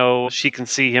like, she can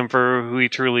see him for who he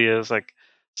truly is. Like,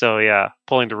 so yeah,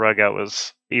 pulling the rug out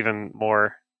was even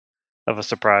more of a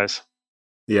surprise.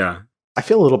 Yeah. I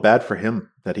feel a little bad for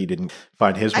him that he didn't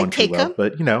find his one too well,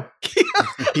 but he's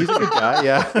a good guy.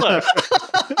 Yeah. Look,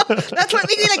 that's what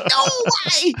made me like, no,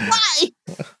 why?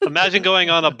 Imagine going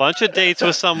on a bunch of dates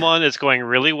with someone, it's going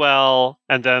really well,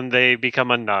 and then they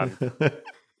become a nun.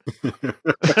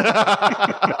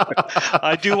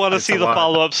 I do want to see the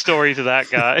follow-up story to that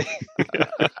guy.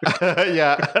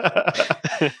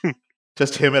 Yeah.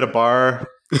 Just him at a bar.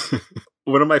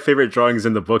 One of my favorite drawings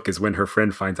in the book is when her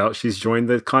friend finds out she's joined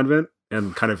the convent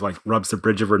and kind of like rubs the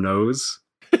bridge of her nose.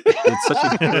 It's such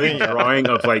a good drawing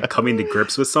of like coming to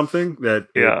grips with something that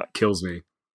it kills me.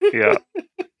 Yeah.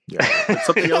 But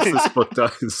something else this book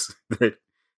does that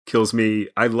kills me.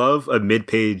 I love a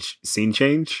mid-page scene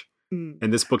change,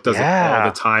 and this book does it all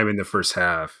the time in the first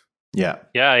half. Yeah.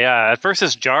 At first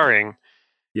it's jarring,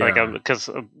 like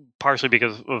partially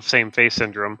because of same face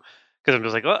syndrome. Because I'm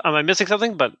just like, am I missing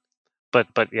something? But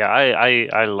yeah,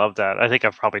 I love that. I think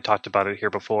I've probably talked about it here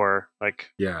before.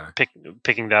 Like,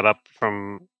 picking that up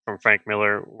from Frank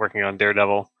Miller working on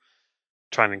Daredevil.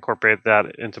 trying to incorporate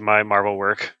that into my Marvel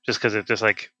work, just because it just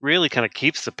like really kind of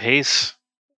keeps the pace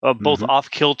of both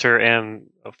off kilter and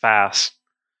fast,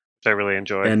 which I really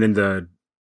enjoy. And then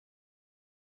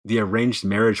the arranged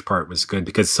marriage part was good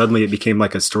because suddenly it became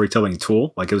like a storytelling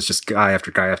tool. Like it was just guy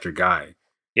after guy after guy.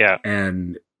 Yeah.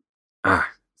 And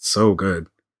so good.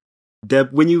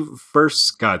 Deb, when you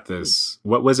first got this,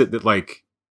 what was it that like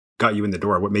got you in the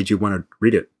door? What made you want to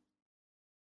read it?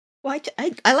 Well,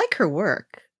 I like her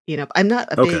work. I'm not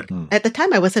a big, at the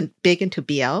time I wasn't big into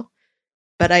BL,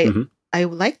 but I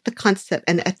liked the concept.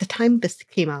 And at the time this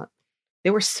came out,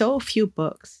 there were so few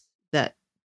books that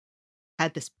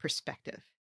had this perspective,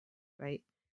 right?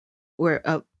 Where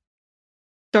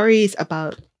stories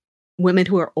about women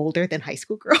who are older than high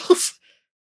school girls,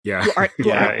 who are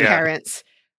parents,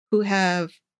 who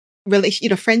have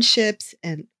friendships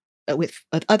and with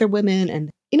other women,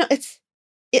 and it's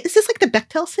just like the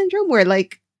Bechdel syndrome, where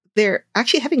like they're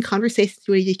actually having conversations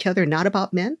with each other, not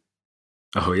about men.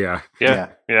 Oh yeah.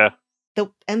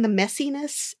 The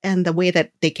messiness and the way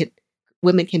that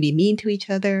women can be mean to each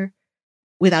other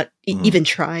without even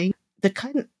trying.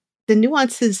 The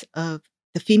nuances of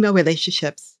the female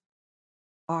relationships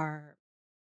are,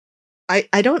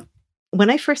 when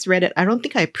I first read it, I don't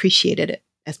think I appreciated it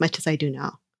as much as I do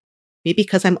now. Maybe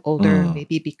because I'm older,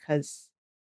 maybe because,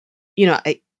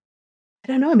 I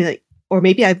don't know. I mean, like, or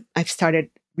maybe I've started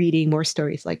reading more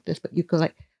stories like this, but you go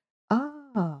like,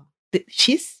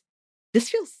 this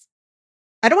feels,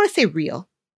 I don't want to say real,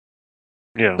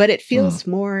 but it feels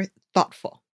more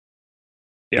thoughtful,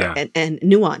 and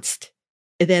nuanced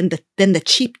than the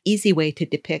cheap, easy way to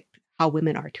depict how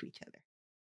women are to each other.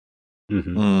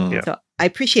 So I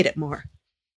appreciate it more,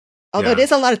 although it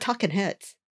is a lot of talking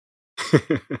heads.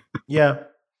 Yeah,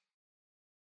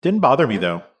 didn't bother me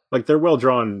though. Like they're well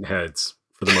drawn heads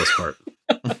for the most part.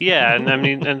 Yeah, and I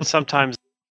mean, and sometimes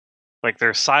like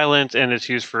they're silent, and it's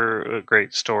used for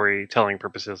great storytelling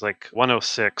purposes. Like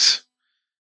 106,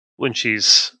 when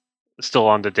she's still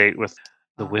on the date with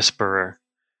the Whisperer.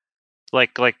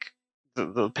 Like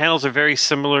the panels are very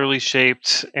similarly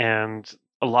shaped, and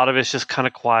a lot of it's just kind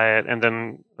of quiet. And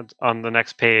then on the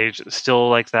next page, it's still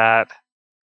like that.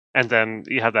 And then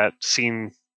you have that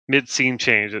mid-scene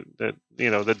change that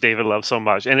David loves so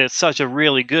much, and it's such a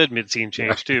really good mid-scene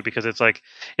change too, because it's like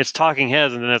it's talking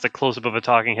heads, and then it's a close-up of a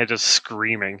talking head just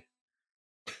screaming.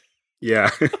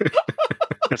 Yeah,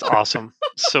 it's awesome,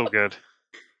 so good.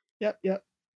 Yep. Yeah.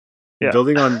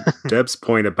 Building on Deb's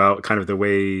point about kind of the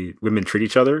way women treat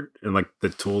each other and like the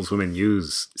tools women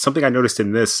use, something I noticed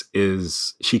in this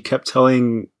is she kept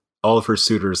telling all of her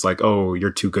suitors like, "Oh,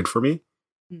 you're too good for me."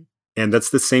 And that's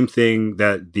the same thing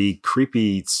that the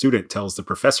creepy student tells the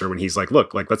professor when he's like,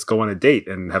 "Look, like, let's go on a date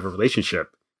and have a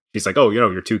relationship." He's like, "Oh,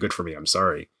 you're too good for me. I'm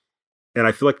sorry." And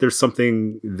I feel like there's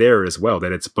something there as well,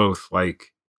 that it's both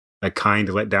like a kind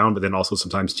let down, but then also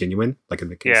sometimes genuine, like in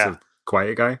the case of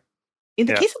Quiet Guy. In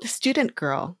the case of the student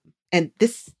girl, and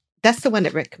that's the one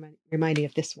that reminded me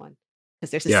of this one,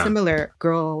 because there's a similar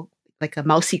girl, like a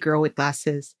mousy girl with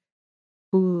glasses,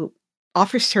 who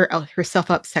offers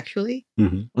herself up sexually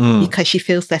because she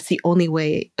feels that's the only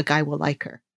way a guy will like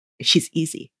her, if she's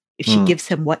easy, if she gives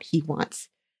him what he wants.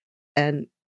 And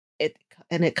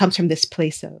it comes from this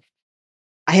place of,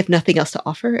 I have nothing else to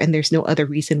offer, and there's no other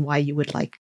reason why you would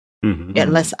like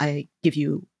unless I give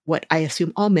you what I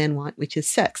assume all men want, which is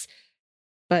sex.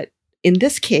 But in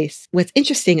this case, what's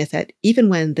interesting is that even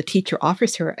when the teacher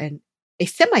offers her a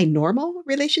semi-normal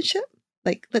relationship,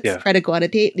 like, let's try to go on a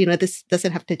date, this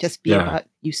doesn't have to just be about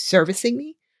you servicing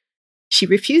me, she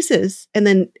refuses. And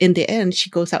then in the end, she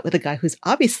goes out with a guy who's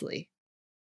obviously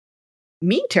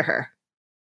mean to her.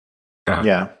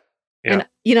 Yeah. And,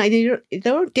 you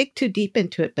don't dig too deep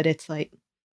into it, but it's like,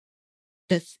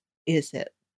 that's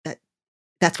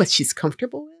what she's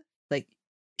comfortable with. Like,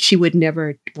 she would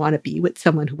never want to be with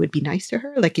someone who would be nice to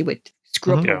her. Like, it would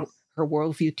screw up her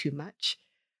worldview too much.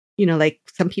 Like,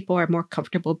 some people are more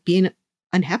comfortable being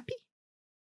unhappy.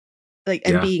 Like,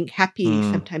 and being happy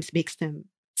sometimes makes them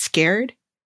scared,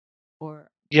 or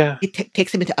it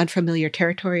takes them into unfamiliar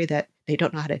territory that they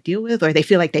don't know how to deal with, or they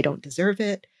feel like they don't deserve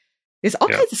it. There's all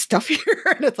kinds of stuff here,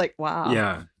 and it's like, wow.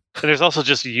 Yeah. And there's also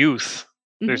just youth.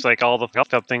 There's like all the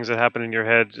fucked up things that happen in your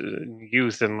head in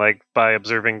youth, and like by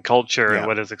observing culture and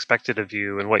what is expected of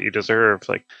you and what you deserve.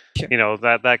 Like,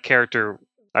 that character,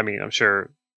 I mean, I'm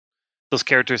sure those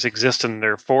characters exist in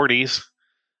their 40s,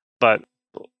 but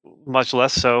much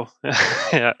less so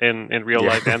in real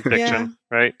life and fiction,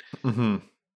 right? Mm-hmm.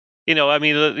 I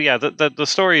mean, the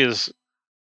story is,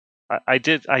 I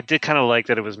did kind of like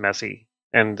that it was messy,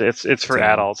 and it's for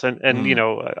adults, and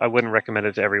I wouldn't recommend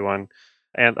it to everyone.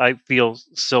 And I feel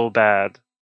so bad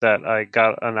that I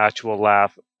got an actual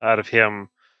laugh out of him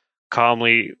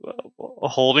calmly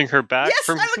holding her back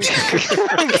from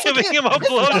giving him a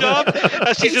blowjob.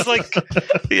 And she's just like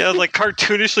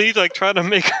cartoonishly like trying to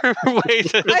make her way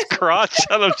to his crotch.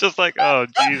 And I'm just like, oh,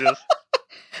 Jesus.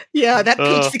 Yeah, that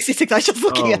page 66, I was just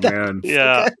looking at that. Man.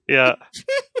 Yeah, so yeah.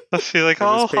 I feel like,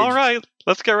 all right,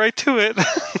 let's get right to it.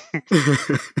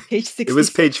 Page 66. It was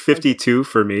page 52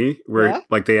 for me, where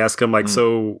like they ask him, like,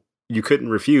 so you couldn't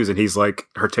refuse, and he's like,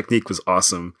 her technique was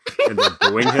awesome, and they're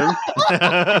booing him.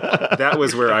 That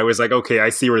was where I was like, okay, I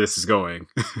see where this is going.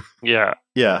 Yeah.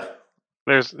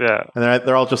 And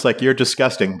they're all just like, you're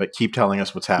disgusting, but keep telling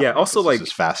us what's happening. Yeah, also this like,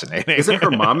 is fascinating. Isn't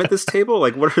her mom at this table?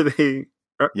 Like, what are they?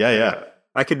 Yeah.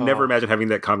 I could never imagine having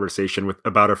that conversation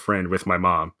about a friend with my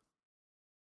mom.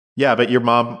 Yeah, but your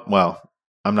mom, well,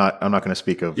 I'm not going to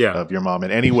speak of your mom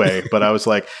in any way, but I was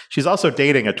like, she's also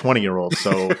dating a 20-year-old,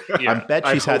 so I bet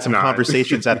she's had some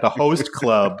conversations at the host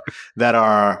club that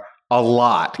are a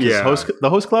lot. The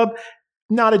host club,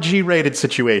 not a G-rated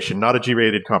situation, not a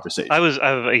G-rated conversation. I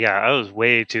was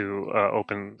way too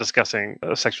open discussing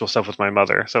sexual stuff with my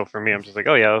mother. So for me, I'm just like,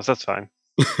 oh yeah, that's fine.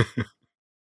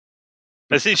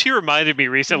 I see. She reminded me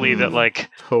recently that like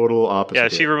total opposite. Yeah,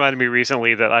 she reminded me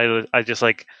recently that I just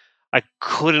like I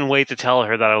couldn't wait to tell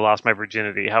her that I lost my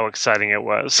virginity. How exciting it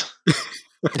was!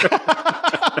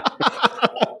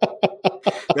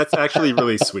 That's actually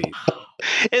really sweet.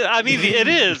 I mean, it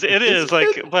is. It is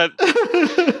like,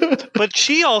 but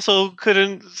she also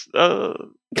couldn't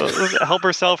help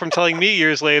herself from telling me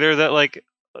years later that like,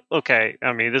 okay,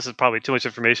 I mean, this is probably too much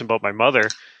information about my mother.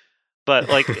 But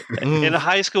like in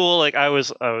high school, like I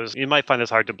was. You might find this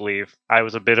hard to believe. I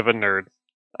was a bit of a nerd,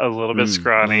 a little bit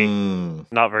scrawny,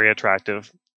 not very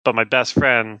attractive. But my best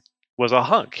friend was a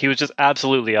hunk. He was just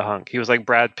absolutely a hunk. He was like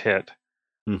Brad Pitt.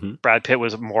 Mm-hmm. Brad Pitt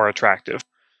was more attractive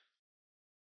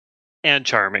and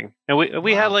charming. And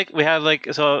we had like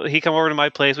so he come over to my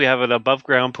place. We have an above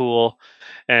ground pool,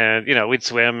 and we'd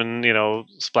swim and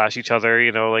splash each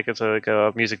other. Like it's like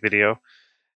a music video.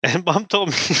 And Mom told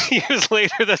me years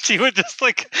later that she would just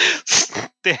like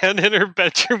stand in her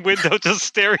bedroom window just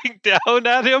staring down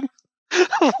at him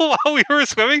while we were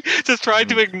swimming, just trying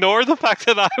to ignore the fact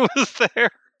that I was there.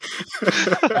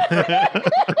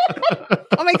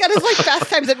 Oh my God, it's like Fast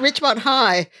Times at Ridgemont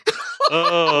High.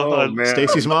 Oh man.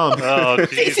 Stacy's mom. Oh,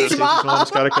 Stacy's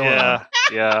mom's got it going on.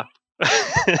 Yeah.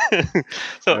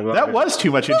 So that was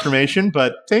too much information,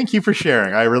 but thank you for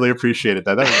sharing. I really appreciated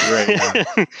that. That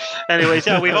was great. Anyways,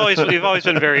 yeah, we've always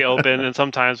been very open, and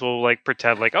sometimes we'll like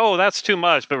pretend like, oh, that's too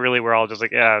much, but really we're all just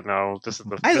like, yeah, no, this is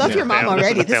the. I love your mom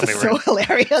already. This is so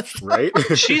hilarious, right?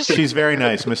 She's very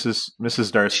nice,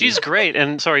 Mrs. Darcy. She's great,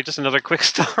 and sorry, just another quick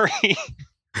story.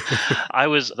 I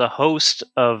was the host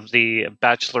of the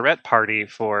bachelorette party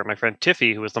for my friend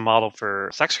Tiffy, who was the model for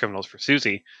Sex Criminals for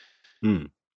Susie.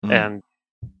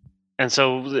 And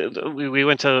so we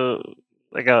went to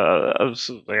I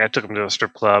took him to a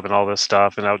strip club and all this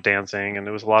stuff and out dancing, and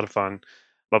it was a lot of fun.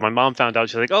 But my mom found out.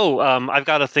 She's like, "Oh, I've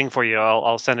got a thing for you.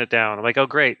 I'll send it down." I'm like, "Oh,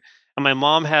 great!" And my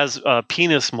mom has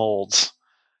penis molds,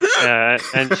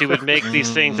 and she would make these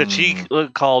things that she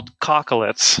called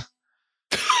cockolets.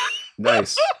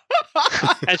 Nice.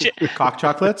 And cock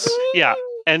chocolates. Yeah,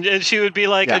 and she would be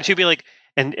like, and she'd be like,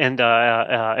 and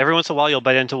every once in a while you'll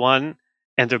bite into one.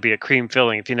 And there'll be a cream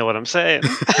filling, if you know what I'm saying.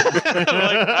 I'm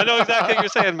like, I know exactly what you're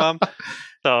saying, Mom.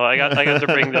 So I got to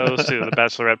bring those to the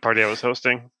bachelorette party I was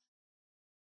hosting.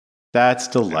 That's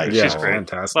delightful. She's great.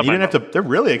 Fantastic. You didn't have to. They're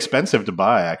really expensive to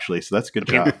buy, actually. So that's a good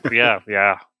job.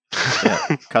 Yeah.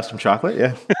 Custom chocolate.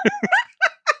 Yeah.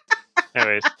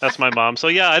 Anyways, that's my mom. So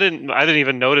yeah, I didn't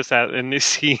even notice that in these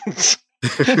scenes.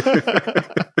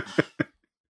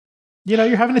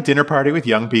 You're having a dinner party with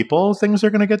young people. Things are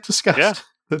going to get discussed. Yeah.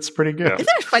 That's pretty good. Isn't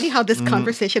it funny how this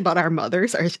conversation about our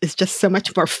mothers is just so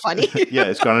much more funny? Yeah,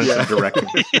 it's gone in some direction.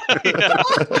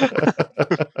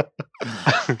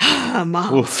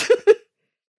 Moms.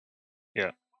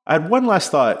 Yeah. I had one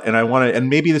last thought, and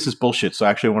maybe this is bullshit, so I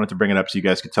actually wanted to bring it up so you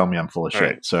guys could tell me I'm full of shit.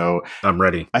 Right. So I'm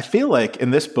ready. I feel like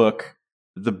in this book,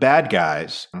 the bad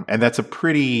guys, and that's a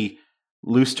pretty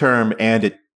loose term,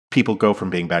 and people go from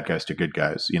being bad guys to good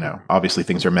guys. Obviously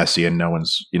things are messy and no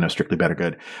one's, strictly bad or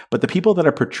good. But the people that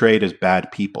are portrayed as bad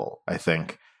people, I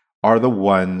think, are the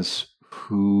ones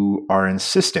who are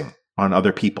insisting on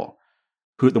other people,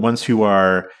 the ones who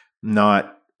are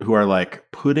like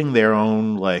putting their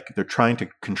own, like they're trying to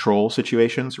control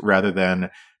situations rather than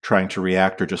trying to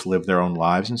react or just live their own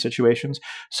lives in situations.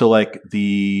 So like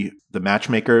the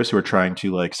matchmakers who are trying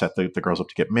to like set the girls up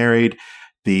to get married,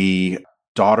 the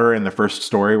daughter in the first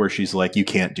story where she's like, you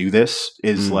can't do this,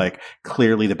 is like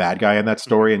clearly the bad guy in that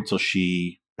story until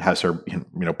she has her,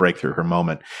 breakthrough, her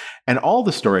moment. And all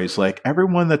the stories, like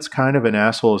everyone that's kind of an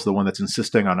asshole is the one that's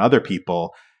insisting on other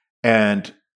people.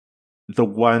 And the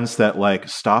ones that like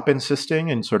stop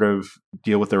insisting and sort of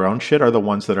deal with their own shit are the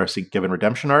ones that are given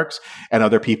redemption arcs. And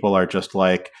other people are just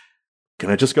like,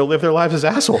 gonna just go live their lives as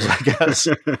assholes, I guess.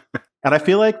 And I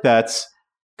feel like that's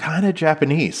kind of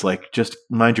Japanese, like just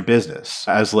mind your business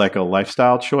as like a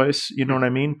lifestyle choice. You know what I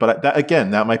mean? But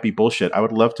that might be bullshit. I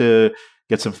would love to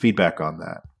get some feedback on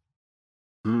that.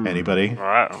 Anybody?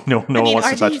 Wow. No one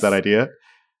wants to touch that idea.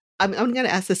 I'm going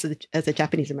to ask this as a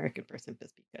Japanese American person,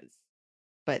 just because.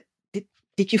 But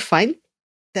did you find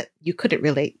that you couldn't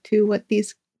relate to what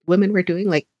these women were doing?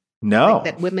 Like, no, like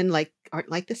that women like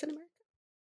aren't like this in America.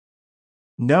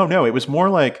 No. It was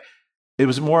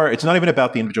more. It's not even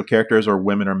about the individual characters or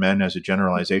women or men as a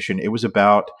generalization. It was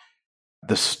about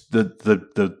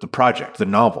the project, the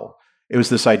novel. It was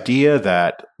this idea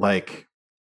that like,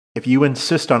 if you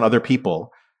insist on other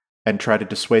people and try to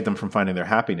dissuade them from finding their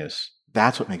happiness,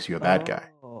 that's what makes you a bad guy.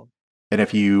 And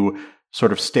if you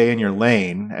sort of stay in your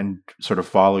lane and sort of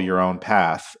follow your own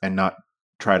path and not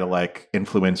try to like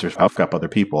influence or fuck up other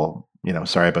people,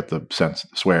 sorry about the sense of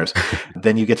the swears,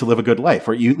 then you get to live a good life,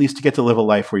 or you at least get to live a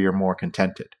life where you're more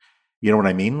contented. You know what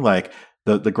I mean? Like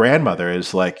the grandmother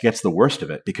is like, gets the worst of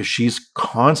it because she's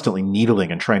constantly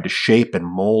needling and trying to shape and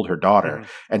mold her daughter.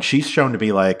 And she's shown to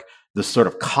be like the sort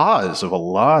of cause of a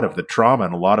lot of the trauma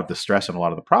and a lot of the stress and a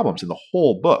lot of the problems in the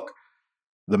whole book.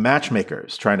 The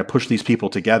matchmakers trying to push these people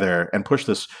together and push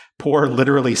this poor,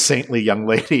 literally saintly young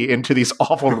lady into these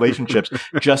awful relationships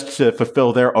just to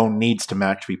fulfill their own needs to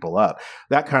match people up.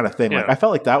 That kind of thing. Yeah. Like, I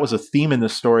felt like that was a theme in the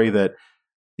story that,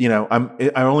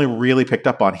 I only really picked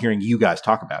up on hearing you guys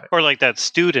talk about it. Or like that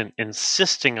student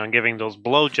insisting on giving those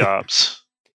blowjobs.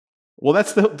 Well,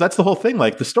 that's the whole thing.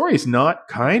 Like the story is not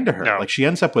kind to her. No. Like she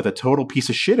ends up with a total piece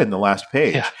of shit in the last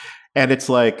page. Yeah. And it's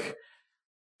like,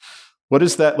 what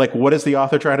is that? Like, what is the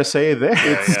author trying to say there?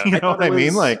 Yeah. You know what I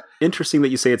mean? Like, interesting that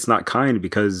you say it's not kind,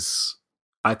 because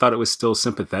I thought it was still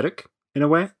sympathetic in a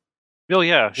way. Oh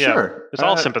yeah, sure. It's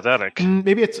all sympathetic.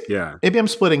 Maybe I'm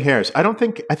splitting hairs. I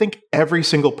think every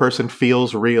single person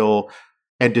feels real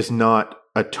and is not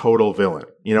a total villain.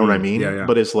 You know what I mean? Yeah.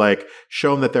 But is like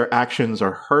shown that their actions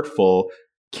are hurtful.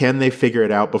 Can they figure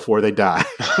it out before they die?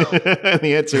 And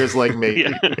the answer is like maybe.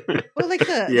 Well, like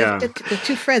the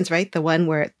two friends, right? The one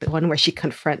where she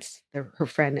confronts her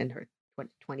friend in her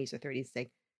 20s or 30s, saying,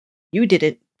 "You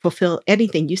didn't fulfill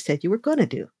anything you said you were going to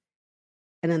do."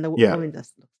 And then the woman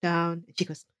just looks down and she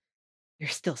goes, "You're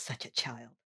still such a child."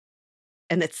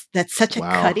 And that's such a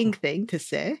cutting thing to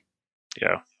say.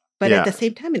 Yeah. But at the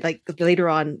same time, like later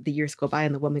on, the years go by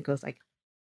and the woman goes like,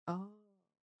 "Oh,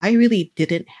 I really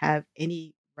didn't have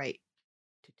any right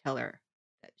to tell her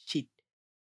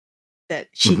that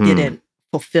she didn't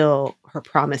fulfill her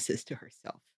promises to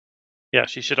herself." Yeah,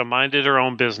 she should have minded her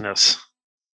own business.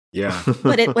 Yeah.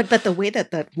 but the way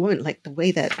that woman, like the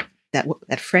way that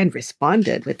friend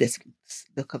responded with this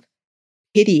look of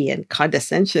pity and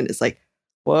condescension is like,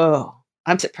 whoa,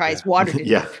 I'm surprised water didn't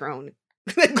get thrown.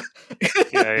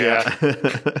 Yeah.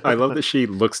 I love that she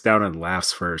looks down and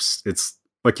laughs first. It's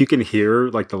like you can hear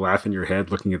like the laugh in your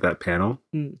head looking at that panel.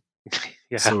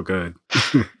 Yeah. So good.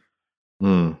 I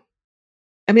mean,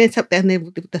 and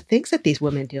the things that these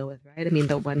women deal with, right? I mean,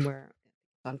 the one where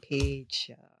on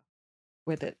page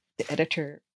where the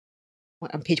editor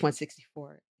on page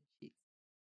 164,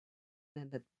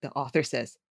 and the author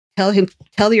says,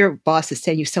 tell your boss to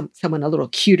send you someone a little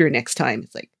cuter next time.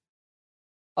 It's like,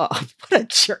 oh, what a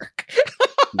jerk.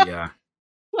 Yeah.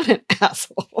 What an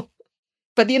asshole.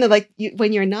 But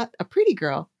when you're not a pretty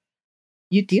girl,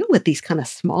 you deal with these kind of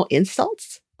small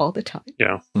insults all the time.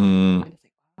 Yeah. And it's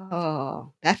like,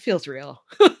 oh, that feels real.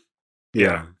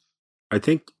 Yeah. I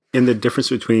think in the difference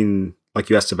between, like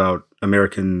you asked about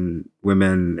American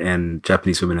women and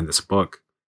Japanese women in this book,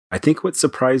 I think what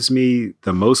surprised me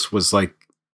the most was like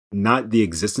not the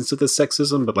existence of the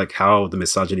sexism, but like how the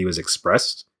misogyny was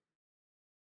expressed.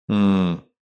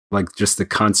 Like just the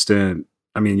constant,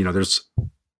 I mean,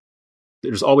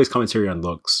 there's always commentary on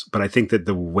looks, but I think that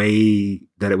the way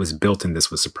that it was built in this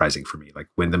was surprising for me. Like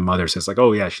when the mother says like,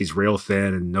 oh yeah, she's real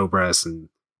thin and no breasts and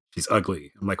she's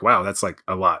ugly. I'm like, wow, that's like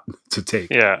a lot to take.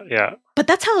 Yeah. But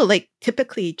that's how like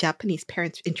typically Japanese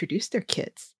parents introduce their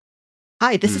kids.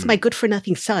 Hi, this is my good for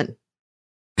nothing son.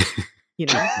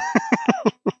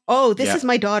 Oh, this is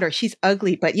my daughter. She's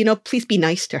ugly, but please be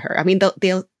nice to her. I mean,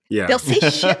 they'll say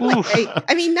shit like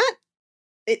I mean,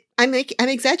 I'm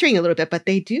exaggerating a little bit, but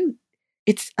they do.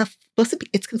 It's supposed to be.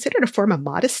 It's considered a form of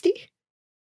modesty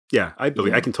Yeah, I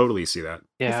can totally see that.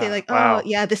 Yeah. I say like, oh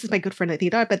yeah, this is my good friend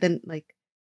Theodore, but then like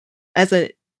as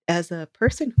a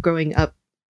person growing up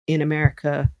in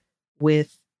America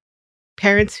with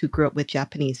parents who grew up with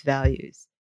Japanese values,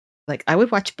 like I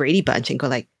would watch Brady Bunch and go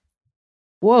like,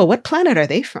 whoa, what planet are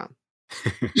they from?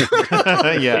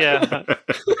 Yeah.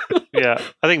 Yeah.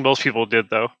 I think most people did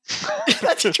though.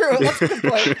 That's true. That's a good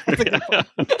point.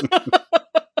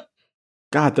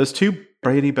 God, those two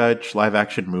Brady Bunch live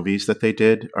action movies that they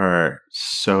did are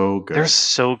so good. They're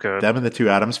so good. Them and the two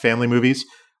Addams Family movies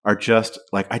are just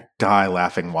like, I die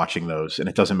laughing watching those, and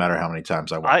it doesn't matter how many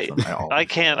times I watch them. I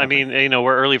can't. I mean,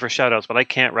 we're early for shoutouts, but I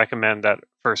can't recommend that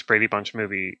first Brady Bunch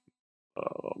movie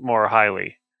more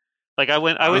highly. Like I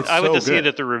went to see it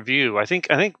at the review. I think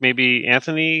maybe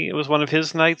Anthony, it was one of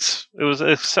his nights. It was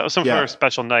some sort of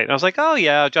special night. And I was like, oh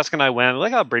yeah, Jessica and I went.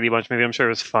 Like, oh, Brady Bunch movie. I'm sure it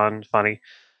was funny.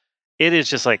 It is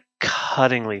just like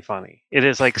cuttingly funny. It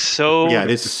is like so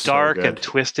dark and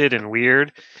twisted and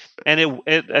weird. And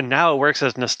and now it works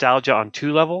as nostalgia on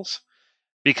two levels,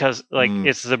 because like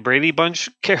it's the Brady Bunch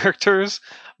characters,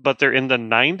 but they're in the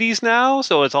 90s now,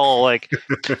 so it's all like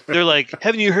they're like,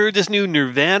 haven't you heard this new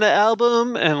Nirvana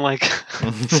album? And like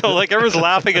so like everyone's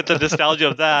laughing at the nostalgia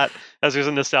of that, as there's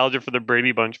a nostalgia for the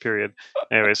Brady Bunch period.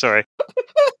 Anyway, sorry.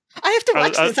 I have to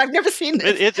watch this. I've never seen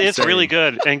this. It's really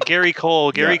good. And Gary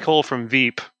Cole from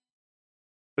Veep,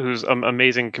 who's an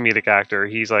amazing comedic actor.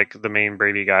 He's like the main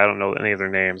Brady guy. I don't know any of their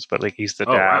names, but like he's the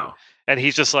dad. Wow. And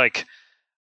he's just like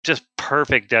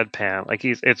perfect deadpan. Like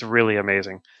it's really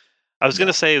amazing. I was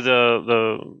gonna say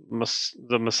the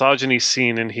misogyny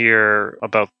scene in here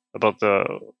about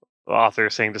the author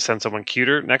saying to send someone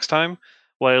cuter next time.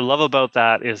 What I love about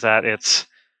that is that it's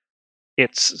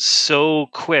so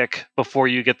quick before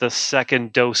you get the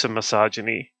second dose of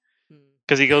misogyny.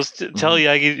 Because he goes to tell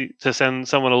Yagi to send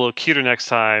someone a little cuter next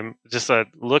time. Just a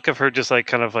look of her, just like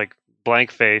kind of like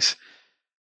blank face.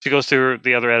 She goes to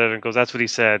the other editor and goes, "That's what he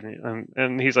said."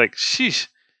 And he's like, "Sheesh,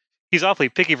 he's awfully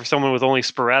picky for someone with only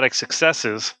sporadic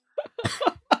successes."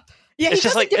 Yeah, it's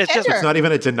just like it's not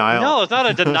even a denial. No, it's not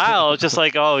a denial. It's just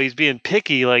like, oh, he's being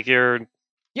picky. Like you're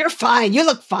fine. You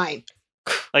look fine.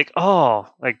 Like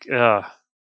yeah.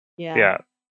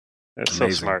 It's amazing. so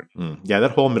smart. Yeah,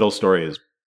 that whole middle story is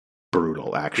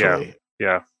brutal, actually.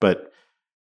 Yeah. But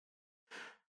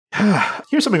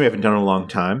here's something we haven't done in a long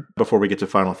time before we get to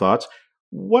final thoughts.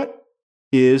 What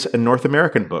is a North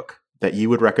American book that you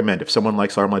would recommend if someone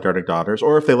likes All My Darling Daughters,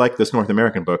 or if they like this North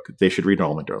American book, they should read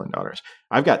All My Darling Daughters?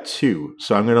 I've got two,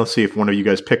 so I'm going to see if one of you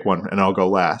guys pick one, and I'll go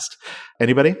last.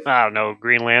 Anybody? I don't know.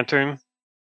 Green Lantern?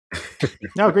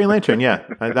 No, Green Lantern, yeah.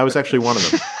 That was actually one of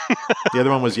them. The other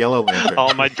one was Yellow Lantern.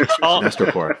 All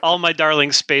My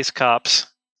Darling Space Cops.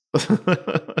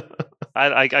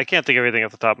 I can't think of everything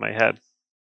off the top of my head.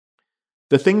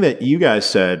 The thing that you guys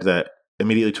said that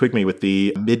immediately twigged me with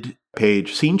the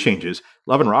mid-page scene changes,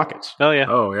 Love and Rockets. Oh, yeah.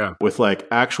 Oh, yeah. With like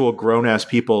actual grown-ass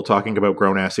people talking about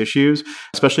grown-ass issues,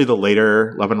 especially the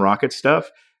later Love and Rockets stuff.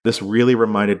 This really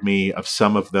reminded me of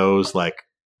some of those like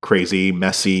crazy,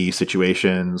 messy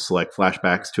situations, like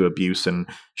flashbacks to abuse and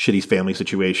shitty family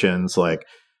situations. Like,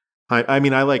 I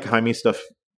mean, I like Jaime stuff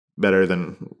better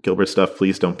than Gilbert stuff.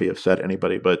 Please don't be upset,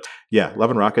 anybody. But yeah, Love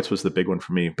and Rockets was the big one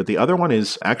for me. But the other one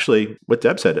is actually what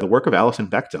Deb said, the work of Alison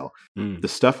Bechdel. The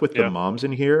stuff with the moms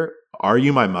in here, Are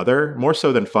You My Mother? More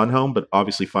so than Fun Home, but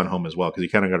obviously Fun Home as well, because you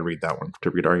kind of got to read that one to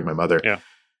read Are You My Mother? Yeah.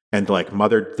 And like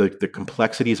the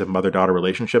complexities of mother-daughter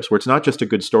relationships, where it's not just a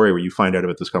good story where you find out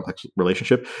about this complex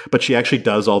relationship, but she actually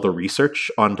does all the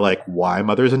research on like why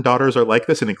mothers and daughters are like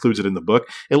this and includes it in the book.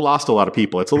 It lost a lot of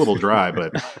people. It's a little dry,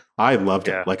 but I loved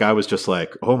it. Like I was just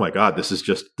like, oh my God, this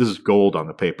is gold on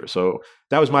the paper. So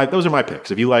those are my picks.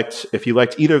 If you liked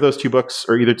either of those two books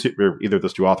or either of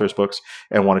those two authors' books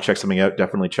and want to check something out,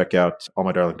 definitely check out All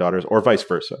My Darling Daughters or vice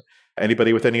versa.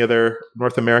 Anybody with any other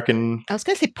North American? I was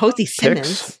going to say Posey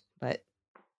Simmons, but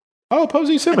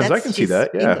Posey Simmons, I can see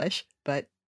that. Yeah, English, but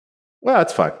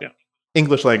that's fine. Yeah.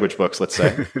 English language books, let's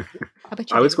say.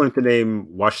 I was going to name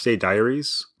Wash Day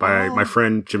Diaries by my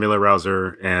friend Jamila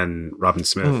Rouser and Robin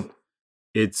Smith.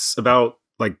 It's about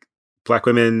like Black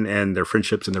women and their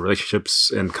friendships and their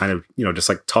relationships and kind of, just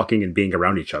like talking and being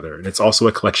around each other. And it's also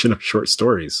a collection of short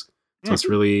stories. So it's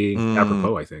really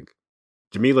apropos, I think.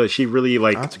 Jamila, she really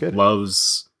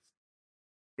loves,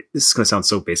 this is going to sound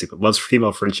so basic, but loves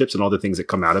female friendships and all the things that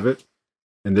come out of it.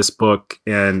 In this book,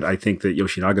 and I think that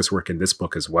Yoshinaga's work in this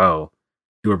book as well,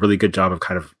 do a really good job of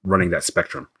kind of running that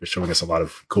spectrum, just showing us a lot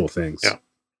of cool things. Yeah.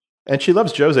 And she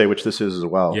loves Jose, which this is as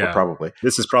well, probably.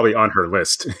 This is probably on her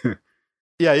list.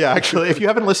 Yeah, actually, if you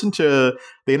haven't listened to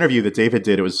the interview that David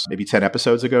did, it was maybe 10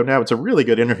 episodes ago now. It's a really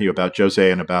good interview about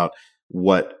Jose and about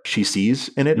what she sees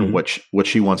in it and what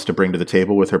she wants to bring to the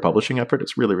table with her publishing effort.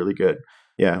 It's really, really good.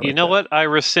 Yeah. You know what? I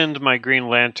rescind my Green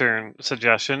Lantern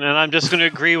suggestion, and I'm just going to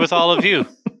agree with all of you.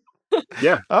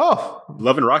 Yeah. Oh,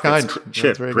 Love and Rockets.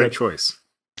 Chip, great choice.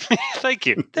 Thank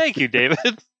you, David.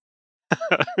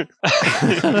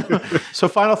 So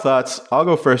final thoughts. I'll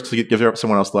go first to give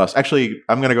someone else the last. Actually,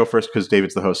 I'm going to go first because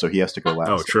David's the host, so he has to go last.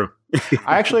 Oh, true.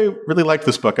 I actually really liked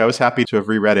this book. I was happy to have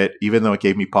reread it, even though it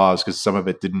gave me pause because some of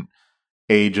it didn't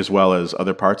age as well as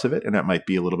other parts of it, and that might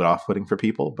be a little bit off-putting for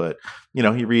people. But I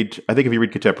think if you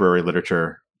read contemporary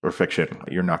literature or fiction,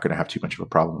 you're not going to have too much of a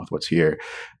problem with what's here.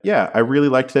 Yeah, I really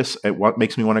liked this. It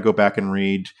makes me want to go back and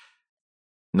read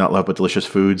Not Love But Delicious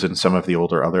Foods and some of the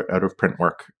older other out-of-print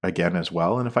work again as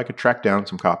well. And if I could track down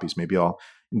some copies, maybe I'll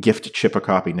gift Chip a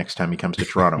copy next time he comes to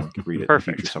Toronto and can read it.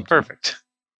 Perfect.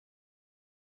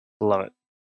 Love it.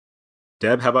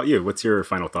 Deb, how about you? What's your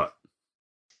final thought?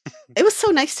 It was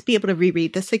so nice to be able to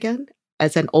reread this again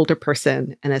as an older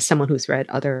person and as someone who's read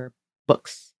other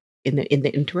books in the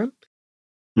interim.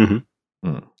 I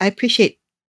appreciate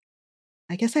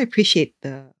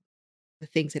the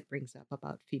things it brings up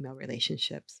about female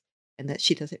relationships and that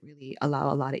she doesn't really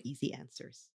allow a lot of easy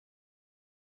answers.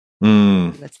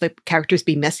 Lets the characters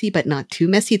be messy, but not too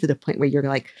messy to the point where you're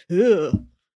like, ugh.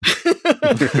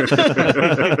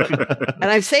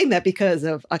 And I'm saying that because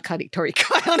of Akane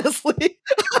Torikai, honestly.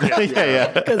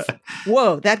 Yeah. Because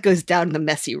whoa, that goes down the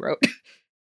messy road.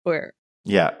 Or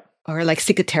like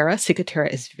Sikatera.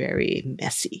 Sikatera is very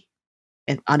messy,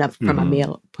 and from a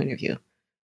male point of view.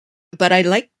 But I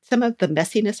like some of the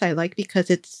messiness. I like because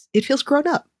it feels grown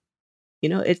up.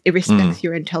 It respects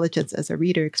your intelligence as a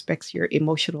reader, expects your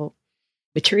emotional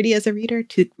maturity as a reader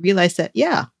to realize that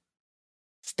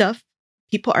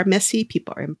people are messy,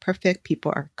 people are imperfect,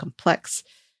 people are complex.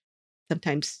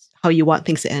 Sometimes how you want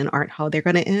things to end aren't how they're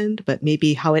going to end, but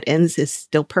maybe how it ends is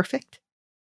still perfect.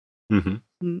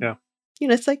 Yeah.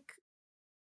 It's like,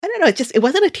 I don't know, it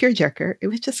wasn't a tearjerker. It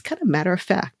was just kind of matter of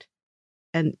fact.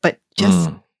 But just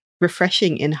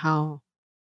refreshing in how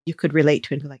you could relate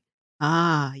to it. Like,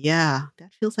 yeah,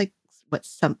 that feels like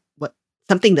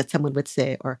something that someone would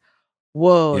say, or,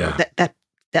 whoa,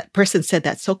 that person said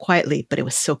that so quietly, but it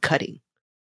was so cutting.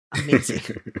 Amazing.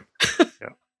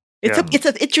 It's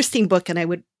an interesting book,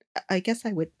 and I guess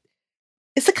I would.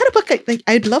 It's the kind of book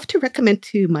I'd love to recommend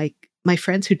to my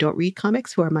friends who don't read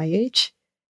comics, who are my age,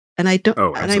 and I don't.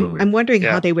 And I'm wondering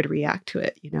how they would react to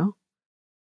it.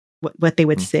 What they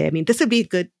would say. I mean, this would be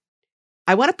good.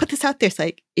 I want to put this out there. It's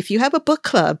like, if you have a book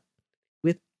club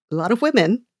with a lot of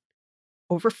women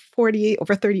over 40,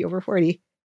 over 30, over 40,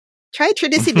 try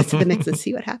introducing this to the mix and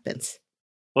see what happens.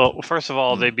 Well, first of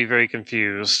all, they'd be very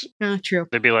confused. True.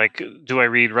 They'd be like, do I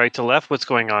read right to left? What's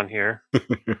going on here?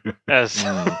 As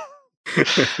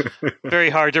very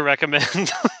hard to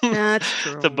recommend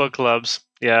the book clubs.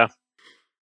 Yeah.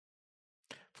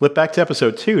 Flip back to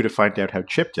episode 2 to find out how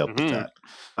Chip dealt with that.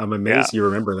 I'm amazed you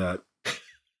remember that.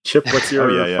 Chip, what's your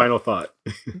final thought?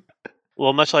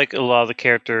 Well, much like a lot of the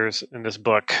characters in this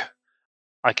book,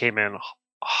 I came in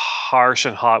harsh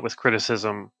and hot with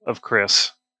criticism of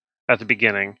Chris at the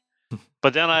beginning,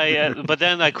 but then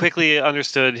I quickly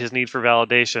understood his need for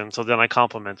validation. So then I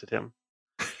complimented him.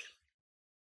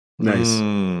 Nice.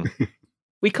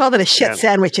 We call it a shit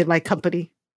sandwich in my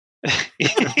company.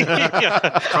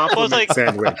 Compliment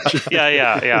sandwich.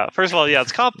 Yeah. First of all,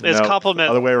 it's compliment.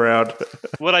 Other way around.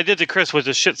 What I did to Chris was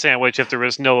a shit sandwich. If there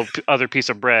was no other piece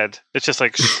of bread, it's just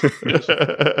like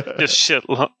just shit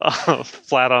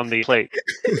flat on the plate.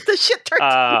 The shit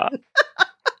turkey.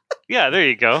 Yeah, there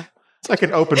you go. It's like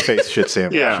an open-faced shit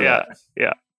sandwich.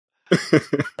 Yeah.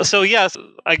 So yes,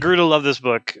 I grew to love this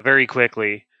book very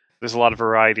quickly. There's a lot of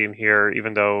variety in here,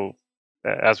 even though,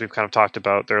 as we've kind of talked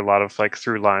about, there are a lot of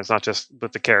through lines, not just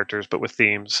with the characters, but with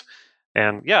themes.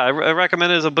 And I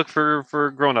recommend it as a book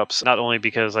for grown-ups, not only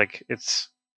because it's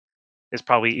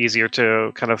probably easier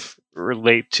to kind of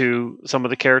relate to some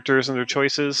of the characters and their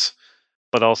choices,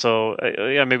 but also,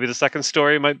 maybe the second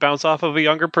story might bounce off of a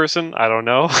younger person. I don't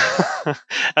know.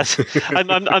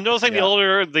 I'm noticing the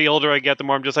older I get, the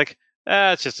more I'm just like,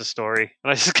 it's just a story,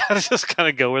 and I just kind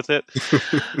of go with it.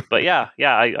 But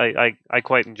I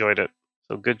quite enjoyed it.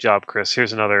 So good job, Chris.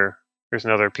 Here's another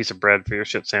piece of bread for your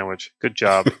shit sandwich. Good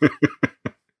job.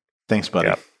 Thanks, buddy.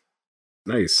 Yep.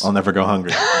 Nice. I'll never go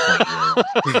hungry.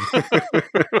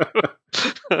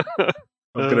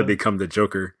 I'm gonna become the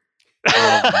Joker.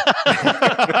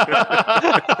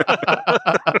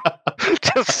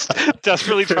 Just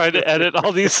desperately trying to edit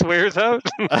all these swears out.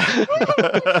 I'm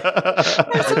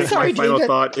sorry, my final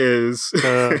thought is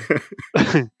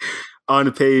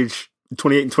on page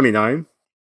 28 and 29,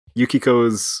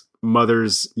 Yukiko's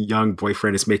mother's young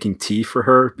boyfriend is making tea for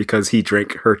her because he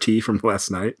drank her tea from last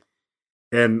night.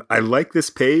 And I like this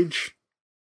page,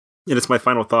 and it's my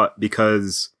final thought,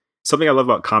 because something I love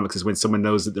about comics is when someone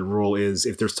knows that the rule is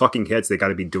if there's talking heads, they got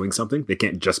to be doing something. They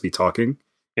can't just be talking.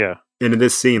 Yeah. And in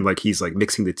this scene, like, he's like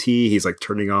mixing the tea, he's like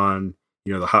turning on,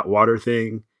 the hot water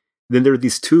thing. Then there are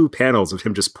these 2 panels of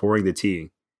him just pouring the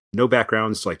tea. No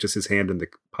backgrounds, like just his hand in the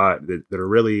pot that are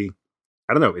really,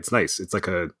 I don't know, it's nice. It's like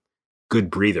a good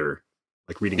breather,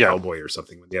 like reading Hellboy or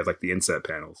something when they have like the inset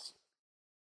panels.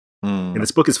 And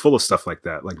this book is full of stuff like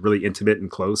that, like really intimate and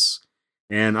close.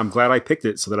 And I'm glad I picked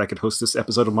it so that I could host this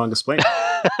episode of Mangasplained.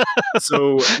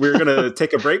 So we're going to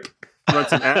take a break, run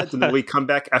some ads, and then we come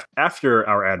back after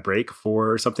our ad break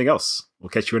for something else. We'll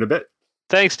catch you in a bit.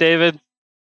 Thanks, David.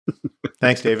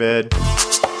 Thanks, David.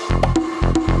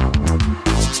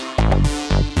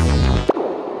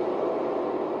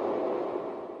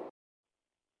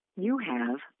 You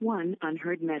have one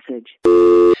unheard message.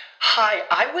 Hi,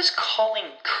 I was calling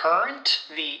Current,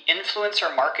 the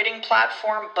influencer marketing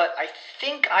platform, but I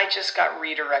think I just got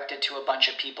redirected to a bunch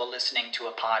of people listening to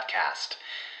a podcast.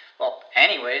 Well,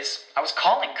 anyways, I was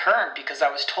calling Current because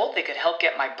I was told they could help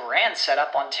get my brand set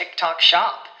up on TikTok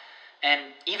Shop, and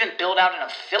even build out an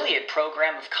affiliate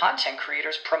program of content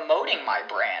creators promoting my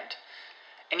brand,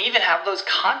 and even have those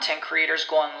content creators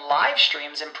go on live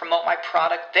streams and promote my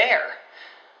product there.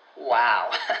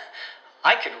 Wow,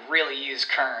 I could really use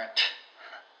Current.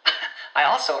 I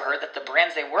also heard that the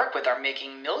brands they work with are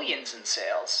making millions in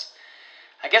sales.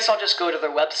 I guess I'll just go to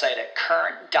their website at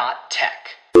current.tech.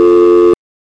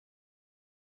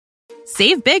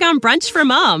 Save big on brunch for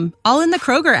mom, all in the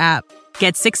Kroger app.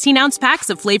 Get 16-ounce packs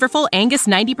of flavorful Angus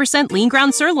 90% lean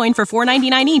ground sirloin for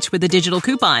 $4.99 each with a digital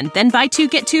coupon. Then buy 2,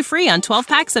 get 2 free on 12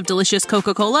 packs of delicious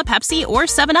Coca-Cola, Pepsi, or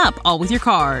 7-Up, all with your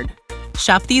card.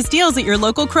 Shop these deals at your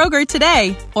local Kroger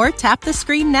today, or tap the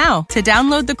screen now to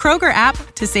download the Kroger app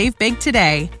to save big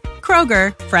today.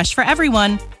 Kroger, fresh for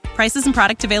everyone. Prices and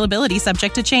product availability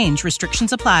subject to change.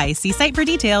 Restrictions apply. See site for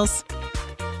details.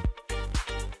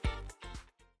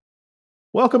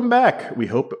 Welcome back. We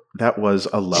hope that was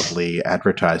a lovely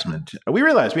advertisement. We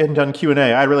realized we hadn't done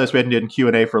Q&A. I realized we hadn't done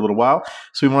Q&A for a little while,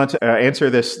 so we wanted to answer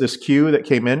this Q that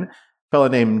came in. A fellow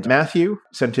named Matthew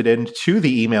sent it in to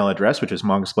the email address, which is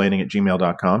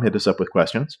mangasplaining@gmail.com. Hit us up with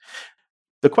questions.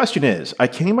 The question is, I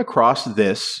came across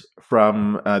this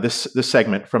from this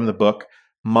segment from the book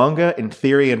Manga in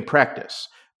Theory and Practice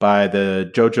by the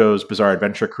JoJo's Bizarre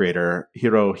Adventure creator,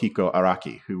 Hirohiko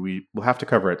Araki, who we will have to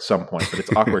cover at some point, but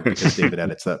it's awkward because David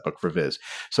edits that book for Viz.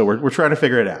 So we're trying to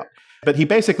figure it out. But he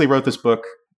basically wrote this book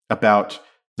about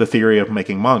the theory of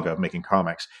making manga, of making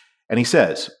comics. And he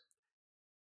says,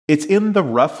 it's in the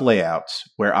rough layouts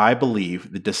where I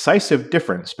believe the decisive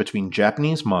difference between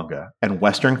Japanese manga and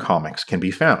Western comics can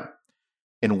be found.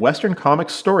 In Western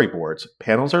comics storyboards,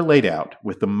 panels are laid out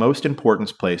with the most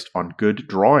importance placed on good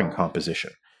drawing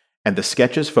composition, and the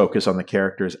sketches focus on the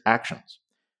characters' actions.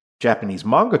 Japanese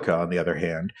mangaka, on the other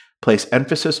hand, place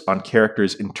emphasis on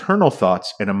characters' internal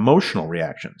thoughts and emotional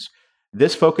reactions.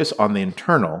 This focus on the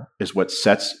internal is what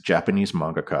sets Japanese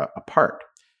mangaka apart.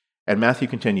 And Matthew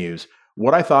continues,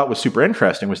 what I thought was super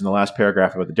interesting was in the last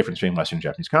paragraph about the difference between Western and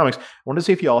Japanese comics. I wanted to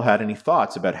see if you all had any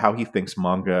thoughts about how he thinks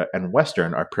manga and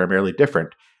Western are primarily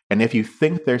different, and if you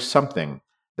think there's something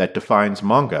that defines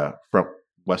manga from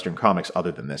Western comics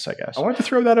other than this, I guess. I wanted to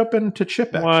throw that open to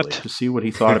Chip, actually, to see what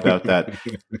he thought about that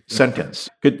sentence.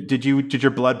 Did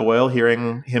your blood boil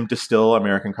hearing him distill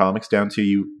American comics down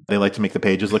to they like to make the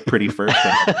pages look pretty first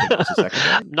and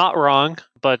second? Not wrong,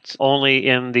 but only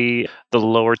in the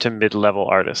lower to mid-level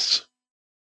artists.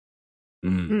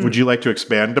 Mm. Would you like to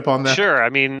expand upon that? Sure. I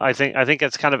mean, I think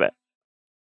it's kind of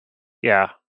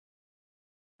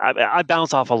I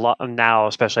bounce off a lot now,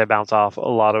 especially I bounce off a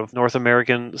lot of North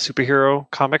American superhero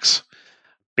comics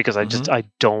because I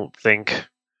don't think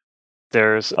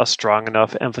there's a strong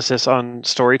enough emphasis on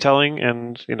storytelling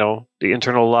and, the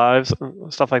internal lives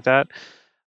and stuff like that.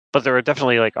 But there are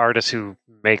definitely like artists who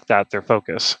make that their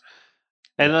focus.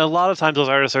 And a lot of times those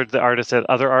artists are the artists that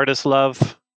other artists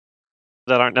love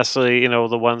that aren't necessarily,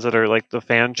 the ones that are like the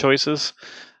fan choices.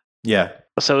 Yeah.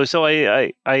 So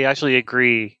I actually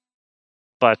agree.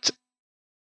 But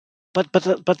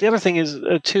the other thing is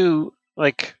too,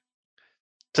 like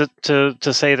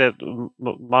to say that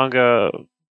manga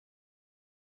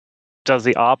does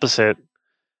the opposite.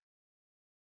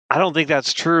 I don't think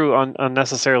that's true on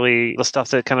necessarily the stuff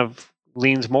that kind of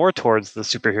leans more towards the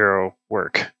superhero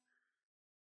work.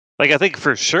 Like I think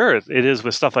for sure it is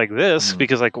with stuff like this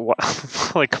because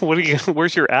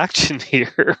where's your action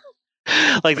here?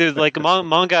 Like there's like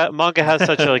manga has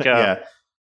such like a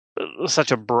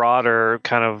such a broader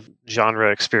kind of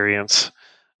genre experience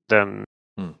than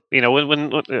when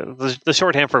the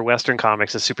shorthand for Western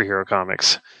comics is superhero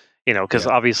comics. Because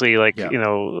obviously,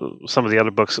 some of the other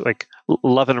books, like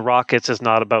Love and Rockets, is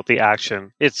not about the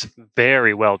action. It's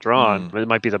very well drawn. It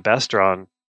might be the best drawn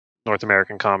North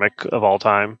American comic of all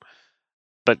time.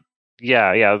 But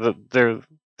they're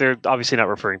obviously not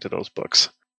referring to those books.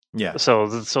 Yeah. So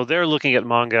they're looking at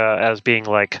manga as being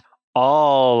like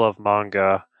all of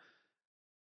manga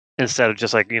instead of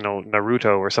just like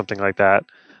Naruto or something like that.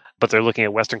 But they're looking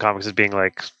at Western comics as being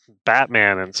like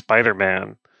Batman and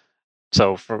Spider-Man.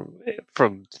 So from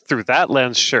through that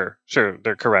lens, sure,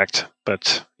 they're correct.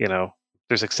 But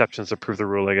there's exceptions that prove the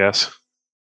rule, I guess.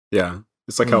 Yeah,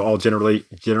 it's like how all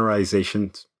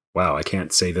generalizations. Wow, I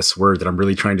can't say this word that I'm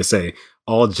really trying to say.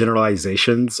 All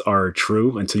generalizations are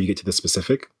true until you get to the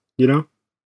specific. Yeah,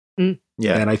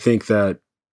 and I think that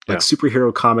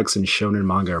superhero comics and shonen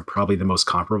manga are probably the most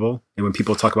comparable. And when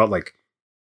people talk about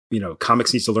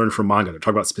comics needs to learn from manga, they're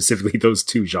talking about specifically those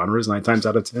two genres 9 times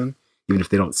out of 10. Even if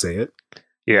they don't say it.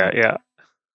 Yeah.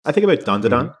 I think about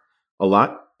Dandadan a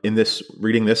lot in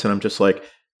reading this, and I'm just like,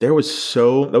 that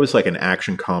was like an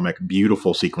action comic,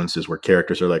 beautiful sequences where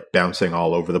characters are like bouncing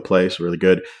all over the place, really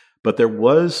good. But there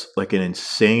was like an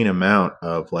insane amount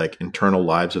of like internal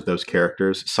lives of those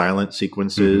characters, silent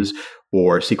sequences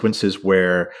or sequences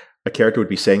where a character would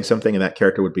be saying something and that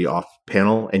character would be off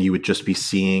panel and you would just be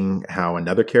seeing how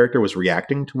another character was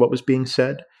reacting to what was being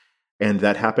said. And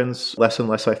that happens less and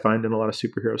less, I find, in a lot of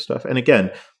superhero stuff. And again,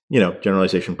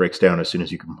 generalization breaks down as soon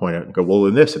as you can point out and go, well,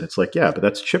 in this, and it's like, yeah, but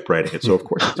that's Chip writing it, so of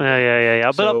course. Yeah.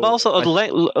 But also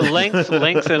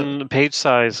length and page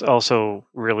size also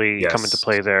really come into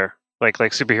play there. Like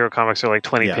superhero comics are like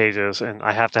 20 pages, and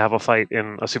I have to have a fight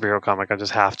in a superhero comic. I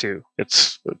just have to.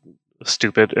 It's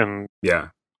stupid,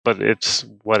 but it's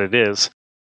what it is.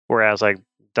 Whereas like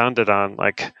Dandadan,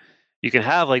 like, you can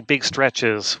have like big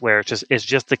stretches where it's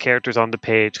just the characters on the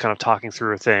page kind of talking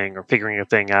through a thing or figuring a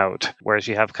thing out, whereas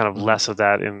you have kind of less of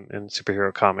that in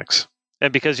superhero comics.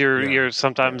 And because you're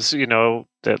sometimes,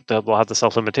 that they'll have the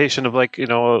self-limitation of like,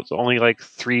 only like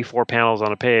 3-4 panels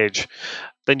on a page,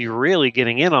 then you're really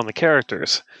getting in on the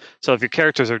characters. So if your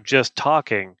characters are just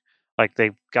talking, like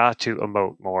they've got to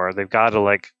emote more. They've got to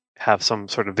like have some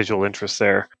sort of visual interest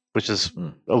there, which is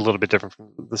a little bit different from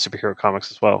the superhero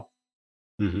comics as well.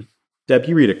 Mm-hmm. Deb,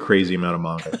 you read a crazy amount of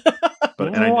manga.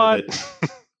 And I know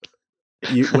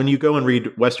that when you go and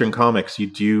read Western comics, you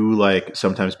do like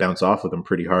sometimes bounce off of them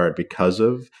pretty hard because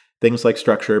of things like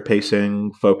structure,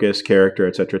 pacing, focus, character,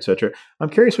 et cetera, et cetera. I'm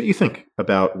curious what you think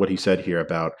about what he said here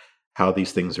about how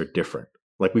these things are different.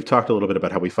 Like we've talked a little bit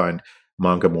about how we find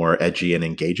manga more edgy and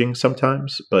engaging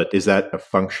sometimes, but is that a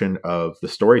function of the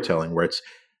storytelling where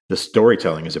the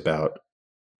storytelling is about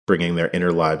bringing their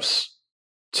inner lives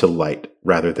to light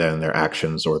rather than their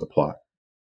actions or the plot?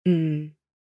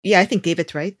 Yeah, I think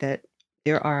David's right that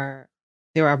there are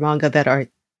manga that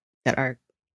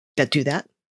do that.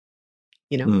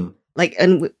 Like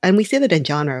and we see that in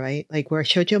genre, right? Like where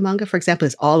shoujo manga, for example,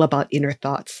 is all about inner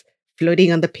thoughts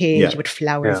floating on the page with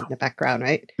flowers in the background,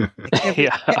 right? Like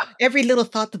every little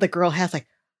thought that the girl has, like,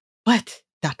 what?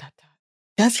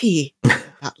 Does he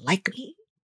not like me?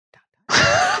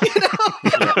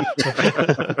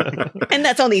 And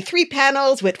that's only 3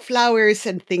 panels with flowers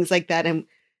and things like that. And,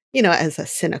 as a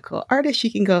cynical artist,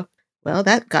 you can go, well,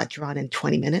 that got drawn in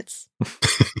 20 minutes.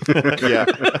 Yeah.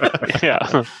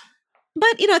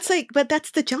 But, it's like, but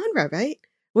that's the genre, right?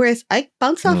 Whereas I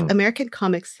bounce off American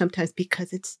comics sometimes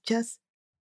because it's just,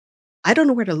 I don't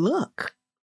know where to look.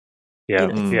 Yeah.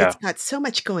 It's got so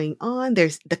much going on.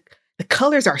 There's the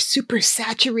colors are super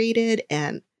saturated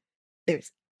and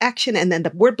there's action, and then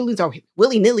the word balloons are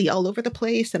willy-nilly all over the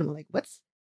place, and I'm like,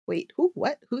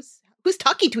 who's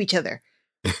talking to each other?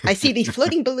 I see these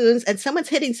floating balloons and someone's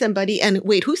hitting somebody, and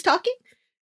wait, who's talking?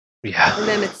 Yeah. And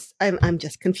then I'm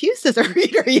just confused as a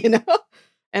reader,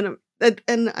 and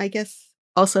I guess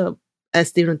also,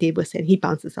 as Dave was saying, he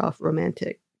bounces off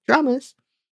romantic dramas.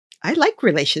 I like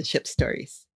relationship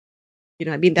stories.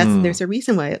 There's a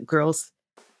reason why girls,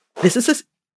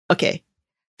 okay.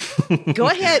 Go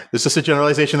ahead. Is this a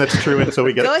generalization that's true until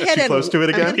we get too close to it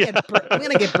again? I'm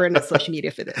going to get burned on social media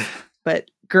for this.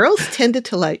 But girls tended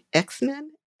to like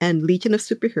X-Men and Legion of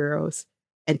Superheroes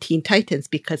and Teen Titans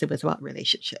because it was about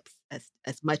relationships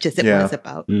as much as it was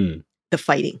about the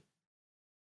fighting.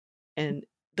 And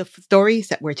the stories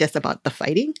that were just about the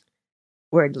fighting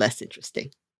were less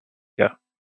interesting. Yeah.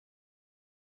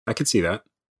 I could see that.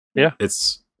 Yeah.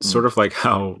 It's sort of like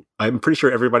how I'm pretty sure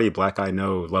everybody Black I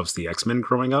know loves the X-Men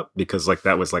growing up because like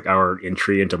that was like our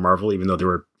entry into Marvel, even though there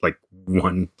were like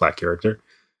one black character.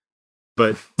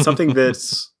 But something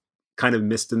that's kind of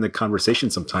missed in the conversation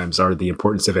sometimes are the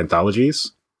importance of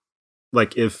anthologies.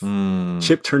 Like if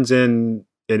Chip turns in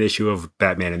an issue of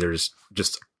Batman and there's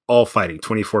just all fighting,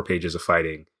 24 pages of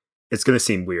fighting, it's going to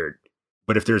seem weird.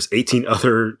 But if there's 18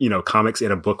 other, comics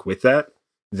in a book with that,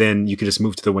 then you can just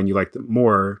move to the one you like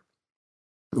more,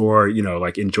 or,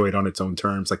 like enjoy it on its own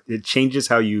terms. Like it changes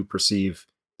how you perceive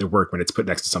the work when it's put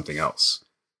next to something else.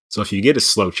 So if you get a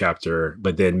slow chapter,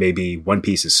 but then maybe One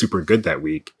Piece is super good that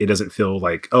week, it doesn't feel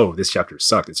like, oh, this chapter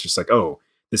sucked. It's just like, oh,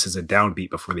 this is a downbeat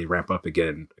before they ramp up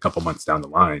again a couple months down the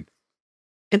line.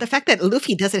 And the fact that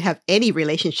Luffy doesn't have any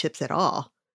relationships at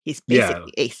all, he's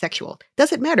basically asexual,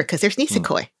 doesn't matter because there's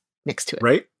Nisekoi next to it.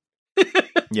 Right?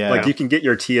 Yeah. Like you can get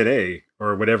your TNA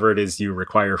or whatever it is you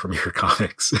require from your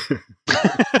comics.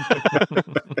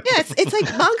 It's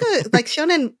like manga, like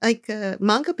shonen, like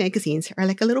manga magazines are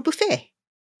like a little buffet.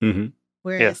 Mm-hmm.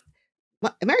 Whereas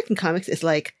American comics is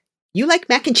like, you like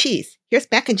mac and cheese. Here's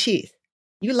mac and cheese.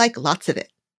 You like lots of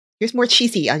it. Here's more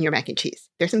cheesy on your mac and cheese.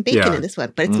 There's some bacon in this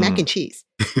one, but it's mac and cheese.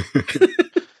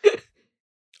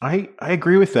 I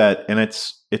agree with that. And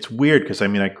it's weird because, I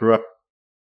grew up,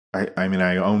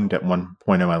 I owned at one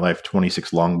point in my life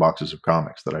 26 long boxes of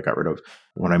comics that I got rid of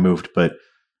when I moved. But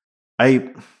I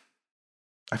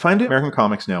find American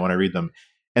comics now when I read them,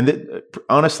 and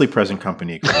honestly, Present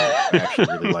Company, I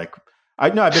actually really like.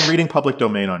 I've been reading Public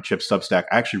Domain on Chip's Substack.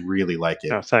 I actually really like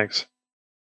it. Oh, thanks.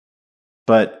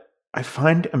 But I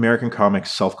find American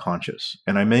comics self-conscious.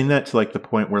 And I mean that to like the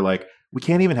point where like we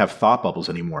can't even have thought bubbles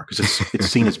anymore because it's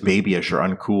seen as babyish or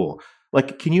uncool.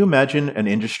 Like, can you imagine an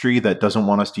industry that doesn't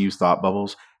want us to use thought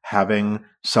bubbles having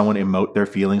someone emote their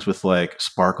feelings with like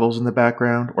sparkles in the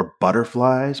background or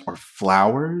butterflies or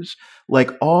flowers?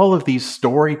 Like all of these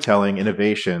storytelling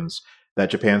innovations that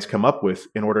Japan's come up with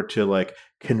in order to like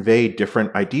convey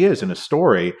different ideas in a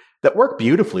story that work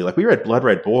beautifully. Like we read Blood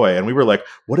Red Boy and we were like,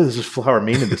 what does this flower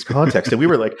mean in this context? And we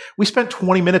were like, we spent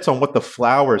 20 minutes on what the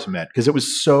flowers meant because it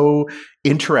was so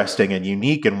interesting and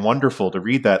unique and wonderful to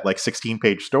read that like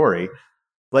 16-page story.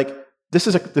 Like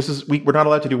we're not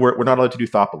allowed to do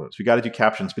thought balloons. We got to do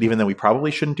captions, but even then we probably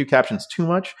shouldn't do captions too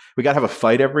much. We got to have a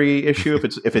fight every issue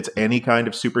if it's any kind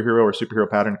of superhero or superhero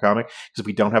pattern comic, because if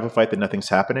we don't have a fight, then nothing's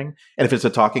happening. And if it's a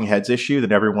talking heads issue,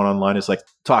 then everyone online is like,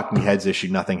 talking heads issue,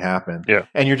 nothing happened. Yeah.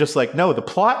 And you're just like, no, the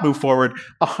plot moved forward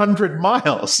 100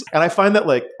 miles. And I find that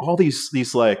like all these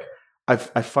like I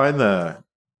find as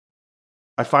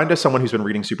someone who's been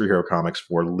reading superhero comics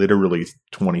for literally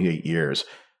 28 years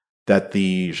that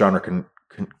the genre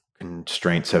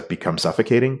constraints have become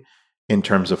suffocating in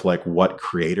terms of like what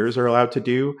creators are allowed to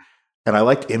do. And I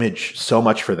liked Image so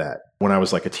much for that when I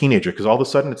was like a teenager, because all of a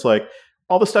sudden it's like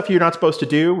all the stuff you're not supposed to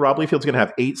do, Rob Liefeld's going to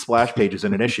have 8 splash pages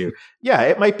in an issue. Yeah,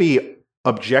 it might be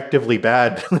objectively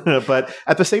bad, but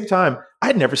at the same time,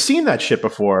 I'd never seen that shit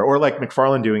before. Or like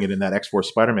McFarlane doing it in that X-Force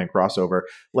Spider-Man crossover.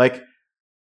 Like,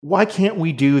 why can't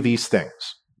we do these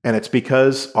things? And it's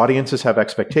because audiences have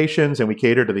expectations and we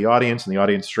cater to the audience, and the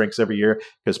audience shrinks every year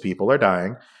because people are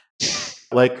dying.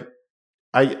 Like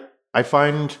I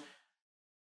find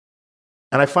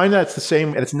that it's the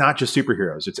same, and it's not just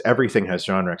superheroes. It's everything has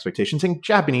genre expectations. In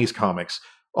Japanese comics,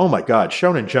 oh my God,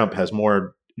 Shonen Jump has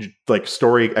more like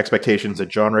story expectations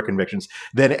and genre convictions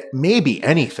than maybe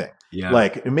anything. Yeah.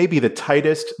 Like it may be the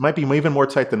tightest, might be even more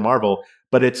tight than Marvel,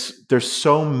 but there's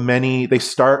so many, they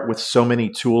start with so many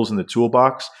tools in the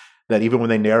toolbox that even when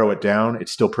they narrow it down,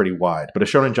 it's still pretty wide. But a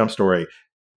Shonen Jump story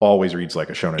always reads like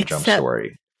a Shonen Jump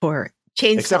story. For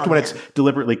Chainsaw Except when it's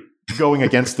deliberately going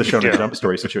against the Shonen Jump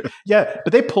story situation. Yeah,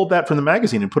 but they pulled that from the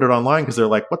magazine and put it online because they're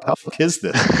like, what the fuck is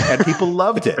this? And people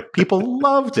loved it. People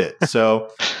loved it. So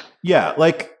yeah,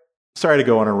 like, sorry to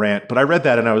go on a rant, but I read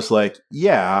that and I was like,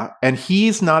 yeah. And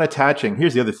he's not attaching,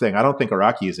 here's the other thing. I don't think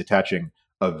Araki is attaching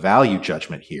a value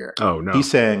judgment here. Oh, no.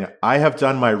 He's saying, I have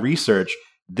done my research.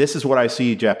 This is what I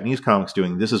see Japanese comics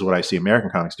doing. This is what I see American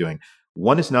comics doing.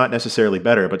 One is not necessarily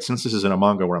better, but since this isn't a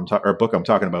manga or a book, I'm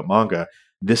talking about manga.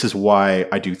 This is why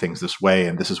I do things this way,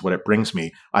 and this is what it brings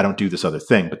me. I don't do this other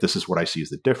thing, but this is what I see as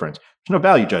the difference. There's no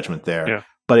value judgment there,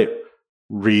 but it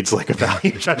reads like a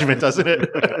value judgment, doesn't it?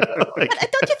 Like,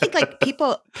 but don't you think like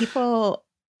people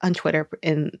on Twitter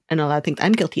and a lot of things,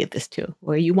 I'm guilty of this too,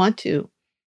 where they want to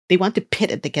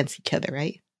pit it against each other,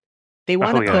 right? They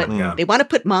want to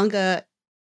put manga,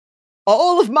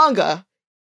 all of manga,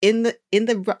 in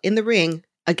the ring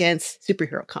against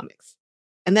superhero comics,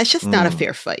 and that's just not a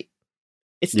fair fight.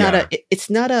 It's not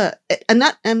I'm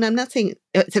not saying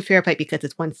it's a fair fight because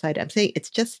it's one sided. I'm saying it's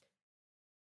just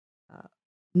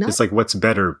it's like, what's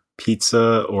better,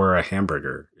 pizza or a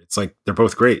hamburger? It's like they're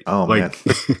both great. Oh man,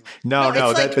 no,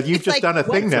 you've just done a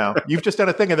thing now. You've just done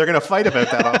a thing, and they're going to fight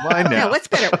about that online now. Yeah, what's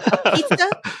better, pizza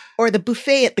or the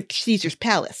buffet at the Caesar's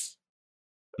Palace?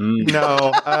 No, you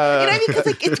know what I mean? Because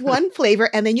like it's one flavor,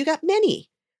 and then you got many.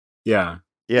 Yeah.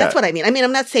 That's what I mean. I mean,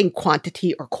 I'm not saying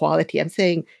quantity or quality. I'm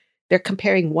saying they're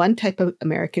comparing one type of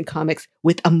American comics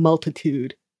with a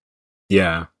multitude.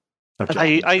 Yeah.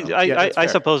 I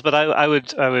suppose, but I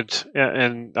would,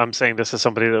 and I'm saying this as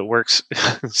somebody that works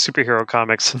in superhero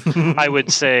comics. I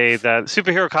would say that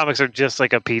superhero comics are just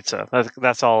like a pizza.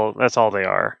 That's all they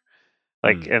are.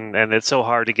 Like, and it's so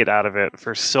hard to get out of it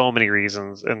for so many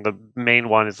reasons. And the main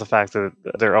one is the fact that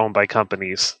they're owned by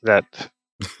companies that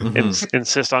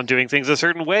insist on doing things a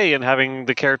certain way and having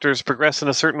the characters progress in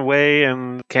a certain way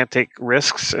and can't take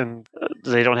risks, and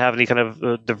they don't have any kind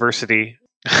of diversity.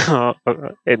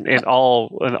 in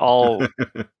all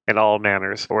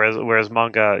manners, whereas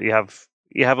manga you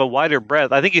have a wider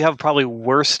breadth. I think you have probably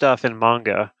worse stuff in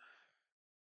manga.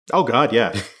 Oh God,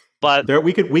 yeah. But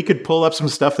we could pull up some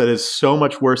stuff that is so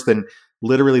much worse than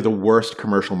literally the worst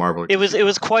commercial Marvel. It was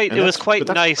quite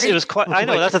nice. It was quite. I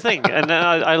know that's the thing, and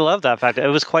I love that fact. It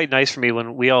was quite nice for me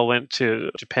when we all went to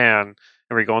Japan.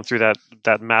 And we're going through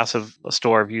that massive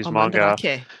store of used manga,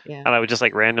 and I would just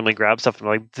like randomly grab stuff and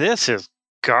I'm like, this is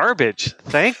garbage.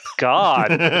 Thank God,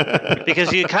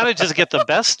 because you kind of just get the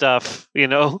best stuff,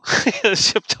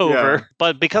 shipped over. Yeah.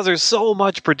 But because there's so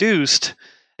much produced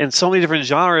in so many different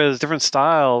genres, different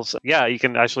styles, you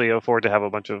can actually afford to have a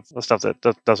bunch of stuff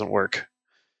that doesn't work.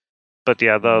 But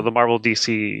the Marvel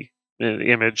DC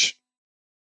Image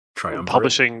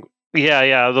publishing.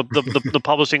 The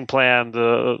publishing plan,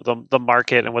 the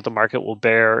market and what the market will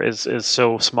bear is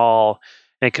so small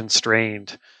and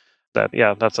constrained that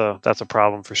that's a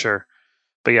problem for sure.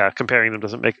 But comparing them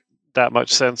doesn't make that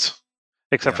much sense,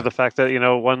 except for the fact that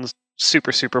one's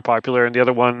super super popular and the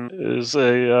other one is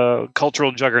a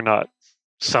cultural juggernaut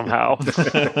somehow.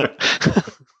 Isn't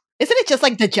it just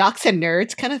like the jocks and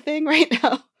nerds kind of thing right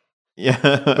now? Yeah,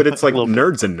 but it's like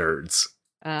nerds and nerds.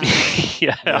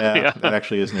 That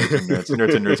actually is nerds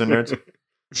and nerds.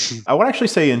 I want to actually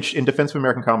say in defense of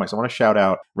American comics, I want to shout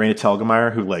out Raina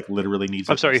Telgemeier, who like literally needs.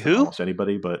 I'm sorry, who? Almost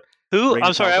anybody, but who? Raina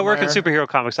I'm sorry, Telgemeier. I work in superhero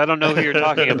comics. I don't know who you're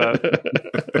talking about.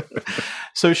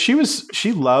 So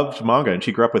she loved manga and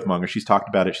she grew up with manga. She's talked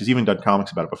about it. She's even done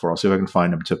comics about it before. I'll see if I can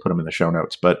find them to put them in the show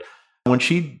notes. But when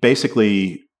she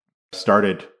basically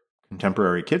started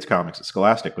contemporary kids comics at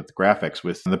Scholastic with the graphics,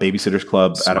 with the Babysitter's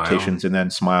Club adaptations, and then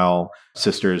Smile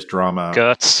Sisters drama,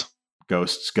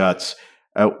 Ghosts, Guts.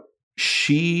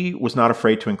 She was not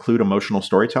afraid to include emotional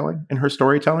storytelling in her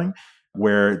storytelling,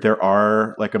 where there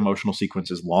are like emotional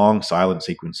sequences, long silent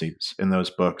sequences in those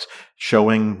books,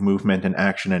 showing movement and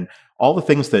action and all the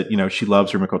things that, she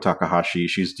loves Rumiko Takahashi.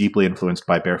 She's deeply influenced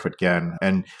by Barefoot Gen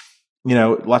and,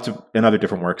 lots of, in other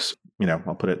different works,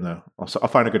 I'll put it I'll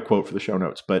find a good quote for the show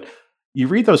notes, but you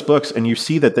read those books and you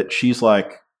see that she's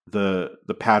like the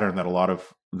pattern that a lot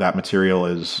of that material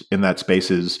is in that space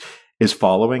is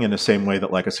following, in the same way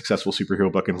that like a successful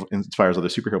superhero book inspires other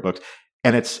superhero books.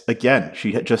 And it's, again,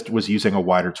 she just was using a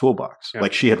wider toolbox. Yeah.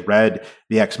 Like she had read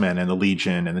the X-Men and the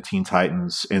Legion and the Teen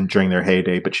Titans during their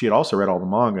heyday, but she had also read all the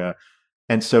manga.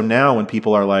 And so now when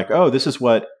people are like, oh, this is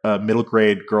what a middle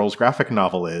grade girl's graphic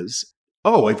novel is.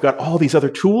 Oh, we've got all these other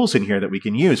tools in here that we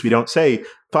can use. We don't say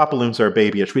thought balloons are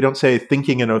babyish. We don't say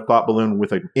thinking in a thought balloon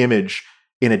with an image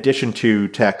in addition to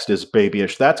text is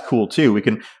babyish. That's cool too. We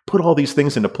can put all these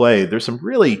things into play. There's some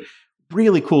really,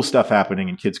 really cool stuff happening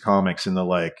in kids comics in the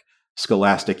like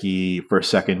Scholastic-y,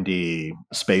 first second-y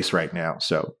space right now.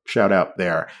 So shout out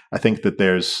there. I think that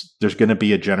there's going to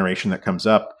be a generation that comes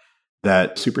up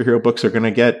that superhero books are going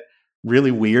to get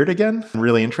really weird again,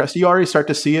 really interesting. You already start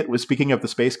to see it with, speaking of the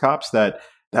Space Cops, that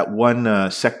one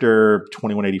Sector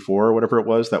 2184 or whatever it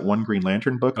was, that one Green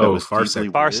Lantern book. That was Far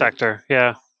Sector,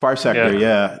 yeah. Far Sector,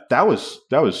 yeah. That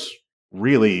was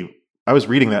really, I was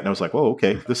reading that and I was like, oh,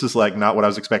 okay, this is like not what I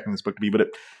was expecting this book to be, but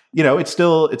it's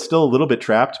still a little bit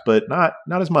trapped, but not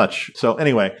as much. So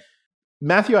anyway,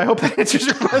 Matthew, I hope that answers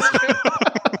your question.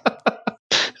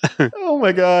 Oh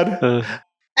my God.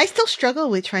 I still struggle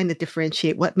with trying to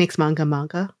differentiate what makes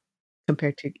manga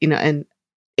compared to, and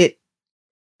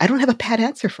I don't have a pat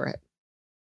answer for it.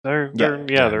 There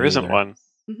isn't one.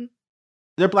 Mm-hmm.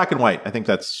 They're black and white. I think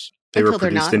they were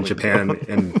produced in Japan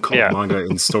and called manga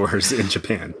in stores in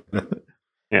Japan.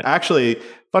 Yeah. Actually,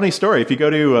 funny story. If you go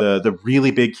to the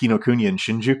really big Kinokuniya in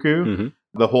Shinjuku,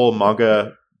 the whole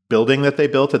manga building that they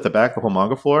built at the back, the whole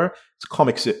manga floor, it's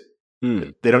comics.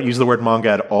 They don't use the word manga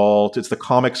at all. It's the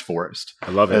comics forest. I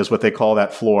love it. Is what they call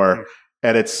that floor.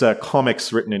 And it's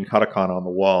comics written in katakana on the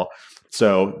wall.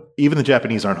 So even the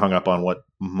Japanese aren't hung up on what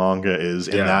manga is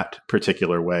in that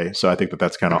particular way. So I think that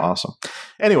that's kind of awesome.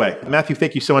 Anyway, Matthew,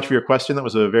 thank you so much for your question. That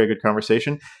was a very good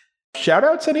conversation. Shout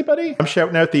outs, anybody? I'm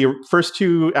shouting out the first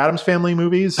 2 Addams Family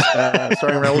movies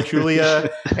starring Raul Julia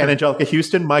and Angelica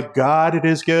Houston. My God, it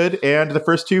is good. And the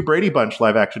first 2 Brady Bunch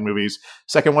live action movies.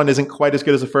 Second one isn't quite as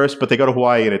good as the first, but they go to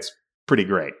Hawaii and it's pretty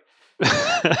great.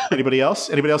 Anybody else?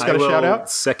 Anybody else got a shout out?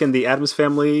 Second the Addams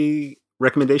Family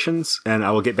recommendations, and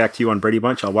I will get back to you on Brady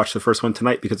Bunch. I'll watch the first one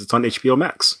tonight because it's on HBO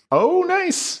Max. Oh,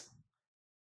 nice.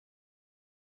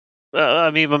 I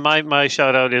mean, my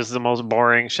shout out is the most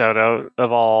boring shout out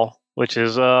of all, which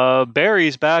is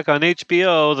Barry's back on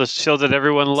HBO, the show that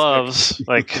everyone loves.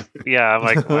 Like, yeah, I'm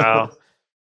like, wow,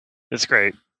 it's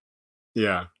great.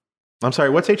 Yeah. I'm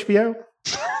sorry, what's HBO?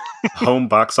 Home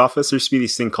box office. There used to be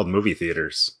these thing called movie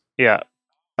theaters. Yeah.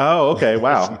 Oh, okay.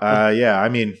 Wow. Yeah. I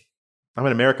mean, I'm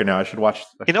in America now. I should watch.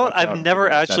 You know what? I've never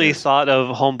actually thought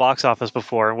of home box office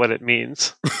before and what it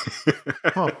means.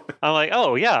 I'm like,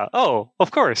 oh yeah, oh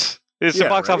of course, it's the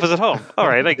box office at home. All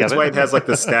right, I get That's it. why it has like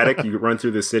the static. You run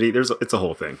through the city. It's a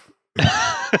whole thing.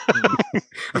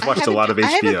 I've watched a lot of HBO. I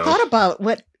haven't thought about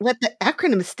what the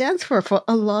acronym stands for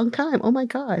a long time. Oh my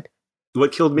God.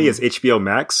 What killed me is HBO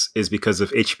Max is because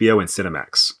of HBO and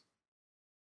Cinemax.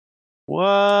 What?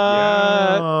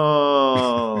 Yeah.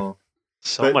 Oh.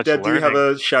 So much learning. Do you have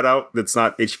a shout out that's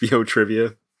not HBO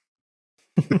trivia?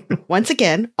 Once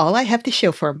again, all I have to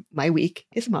show for my week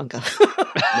is manga.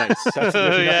 Nice.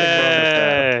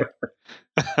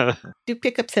 Do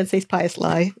pick up Sensei's Pious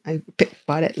Lie. I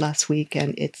bought it last week,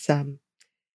 and it's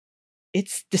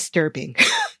disturbing.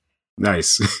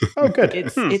 Nice. Oh, good.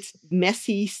 It's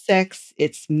messy sex.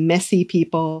 It's messy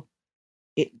people.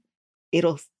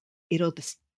 It'll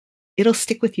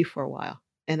stick with you for a while,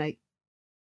 and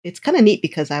it's kind of neat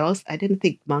because I didn't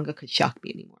think manga could shock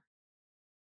me anymore.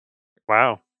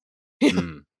 Wow.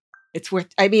 It's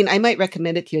worth, I mean, I might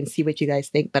recommend it to you and see what you guys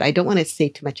think, but I don't want to say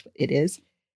too much what it is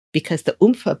because the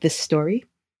oomph of this story,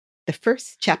 the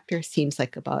first chapter seems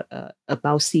like about a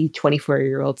mousy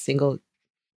 24-year-old single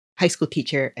high school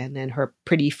teacher and then her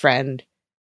pretty friend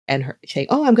and her saying,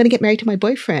 oh, I'm going to get married to my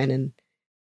boyfriend. And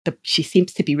she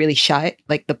seems to be really shy.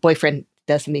 Like the boyfriend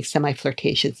does something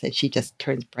semi-flirtatious and she just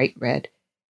turns bright red.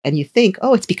 And you think,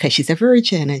 oh, it's because she's a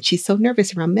virgin and she's so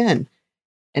nervous around men.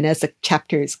 And as the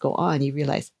chapters go on, you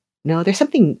realize, no, there's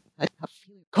something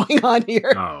going on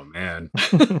here. Oh, man.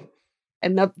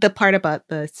 And the part about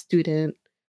the student,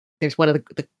 there's one of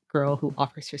the girl who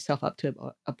offers herself up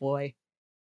to a boy.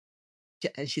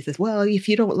 And she says, well, if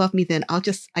you don't love me, then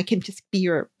I can just be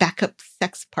your backup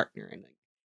sex partner. And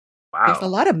wow. There's a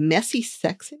lot of messy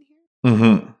sex in here.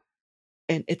 Mm-hmm.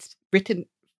 And it's written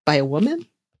by a woman.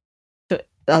 So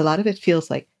a lot of it feels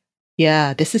like,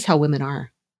 yeah, this is how women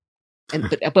are.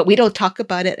 But we don't talk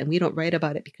about it and we don't write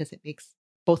about it because it makes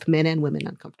both men and women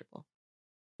uncomfortable.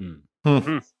 Mm-hmm.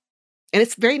 And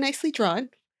it's very nicely drawn.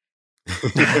 All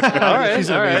right, she's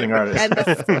an amazing artist.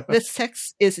 And the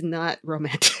sex is not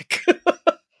romantic.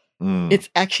 Mm. It's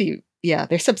actually, yeah,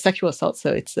 there's some sexual assault,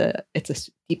 so it's a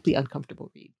deeply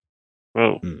uncomfortable read.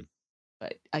 Oh.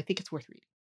 But I think it's worth reading.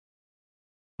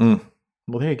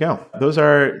 Well, there you go. Those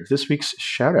are this week's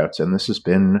shout-outs, and this has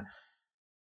been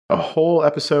a whole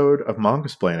episode of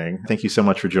Mangasplaining. Thank you so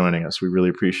much for joining us. We really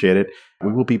appreciate it.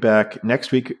 We will be back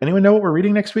next week. Anyone know what we're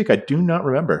reading next week? I do not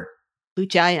remember. Blue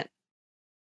Giant.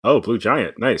 Oh, Blue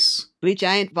Giant. Nice. Blue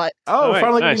Giant.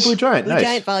 Finally nice. Blue Giant. Blue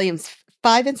Giant volumes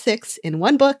 5 and 6 in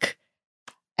one book.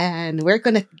 And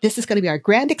this is going to be our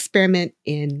grand experiment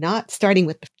in not starting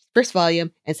with the first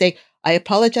volume and say, I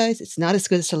apologize, it's not as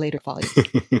good as the later volume.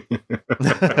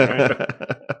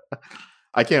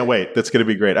 I can't wait. That's going to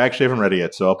be great. I actually haven't read it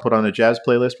yet, so I'll put on a jazz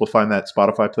playlist. We'll find that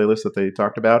Spotify playlist that they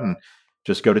talked about and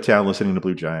just go to town listening to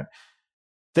Blue Giant.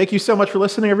 Thank you so much for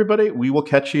listening, everybody. We will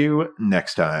catch you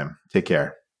next time. Take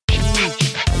care.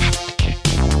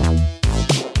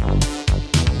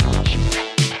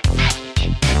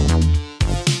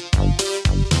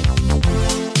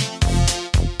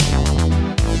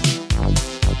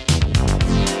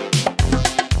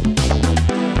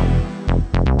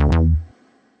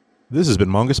 This has been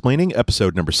Mangasplaining,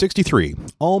 episode number 63,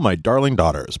 All My Darling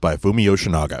Daughters by Fumi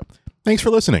Yoshinaga. Thanks for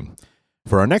listening.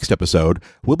 For our next episode,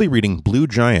 we'll be reading Blue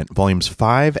Giant, volumes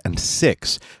 5 and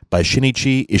 6 by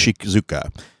Shinichi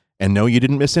Ishizuka. And no, you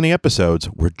didn't miss any episodes.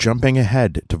 We're jumping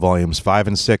ahead to volumes 5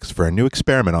 and 6 for a new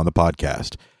experiment on the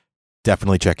podcast.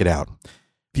 Definitely check it out.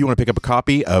 If you want to pick up a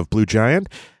copy of Blue Giant,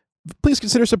 please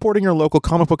consider supporting your local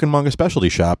comic book and manga specialty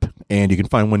shop, and you can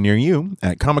find one near you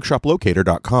at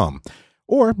comicshoplocator.com.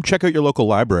 Or check out your local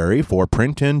library for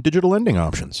print and digital lending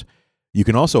options. You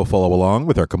can also follow along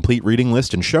with our complete reading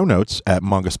list and show notes at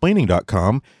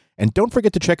mangasplaining.com, and don't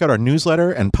forget to check out our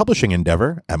newsletter and publishing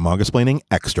endeavor at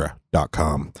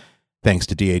mangasplainingextra.com. Thanks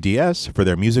to DADS for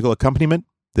their musical accompaniment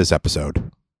this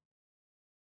episode.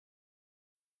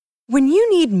 When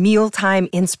you need mealtime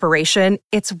inspiration,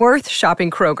 it's worth shopping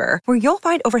Kroger, where you'll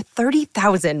find over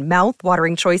 30,000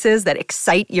 mouth-watering choices that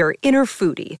excite your inner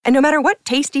foodie. And no matter what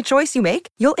tasty choice you make,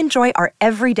 you'll enjoy our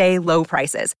everyday low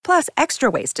prices, plus extra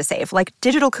ways to save, like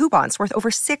digital coupons worth over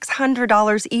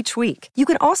 $600 each week. You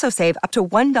can also save up to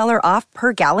 $1 off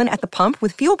per gallon at the pump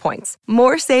with fuel points.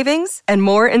 More savings and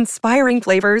more inspiring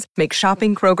flavors make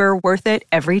shopping Kroger worth it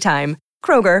every time.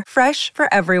 Kroger, fresh for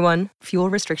everyone. Fuel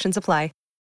restrictions apply.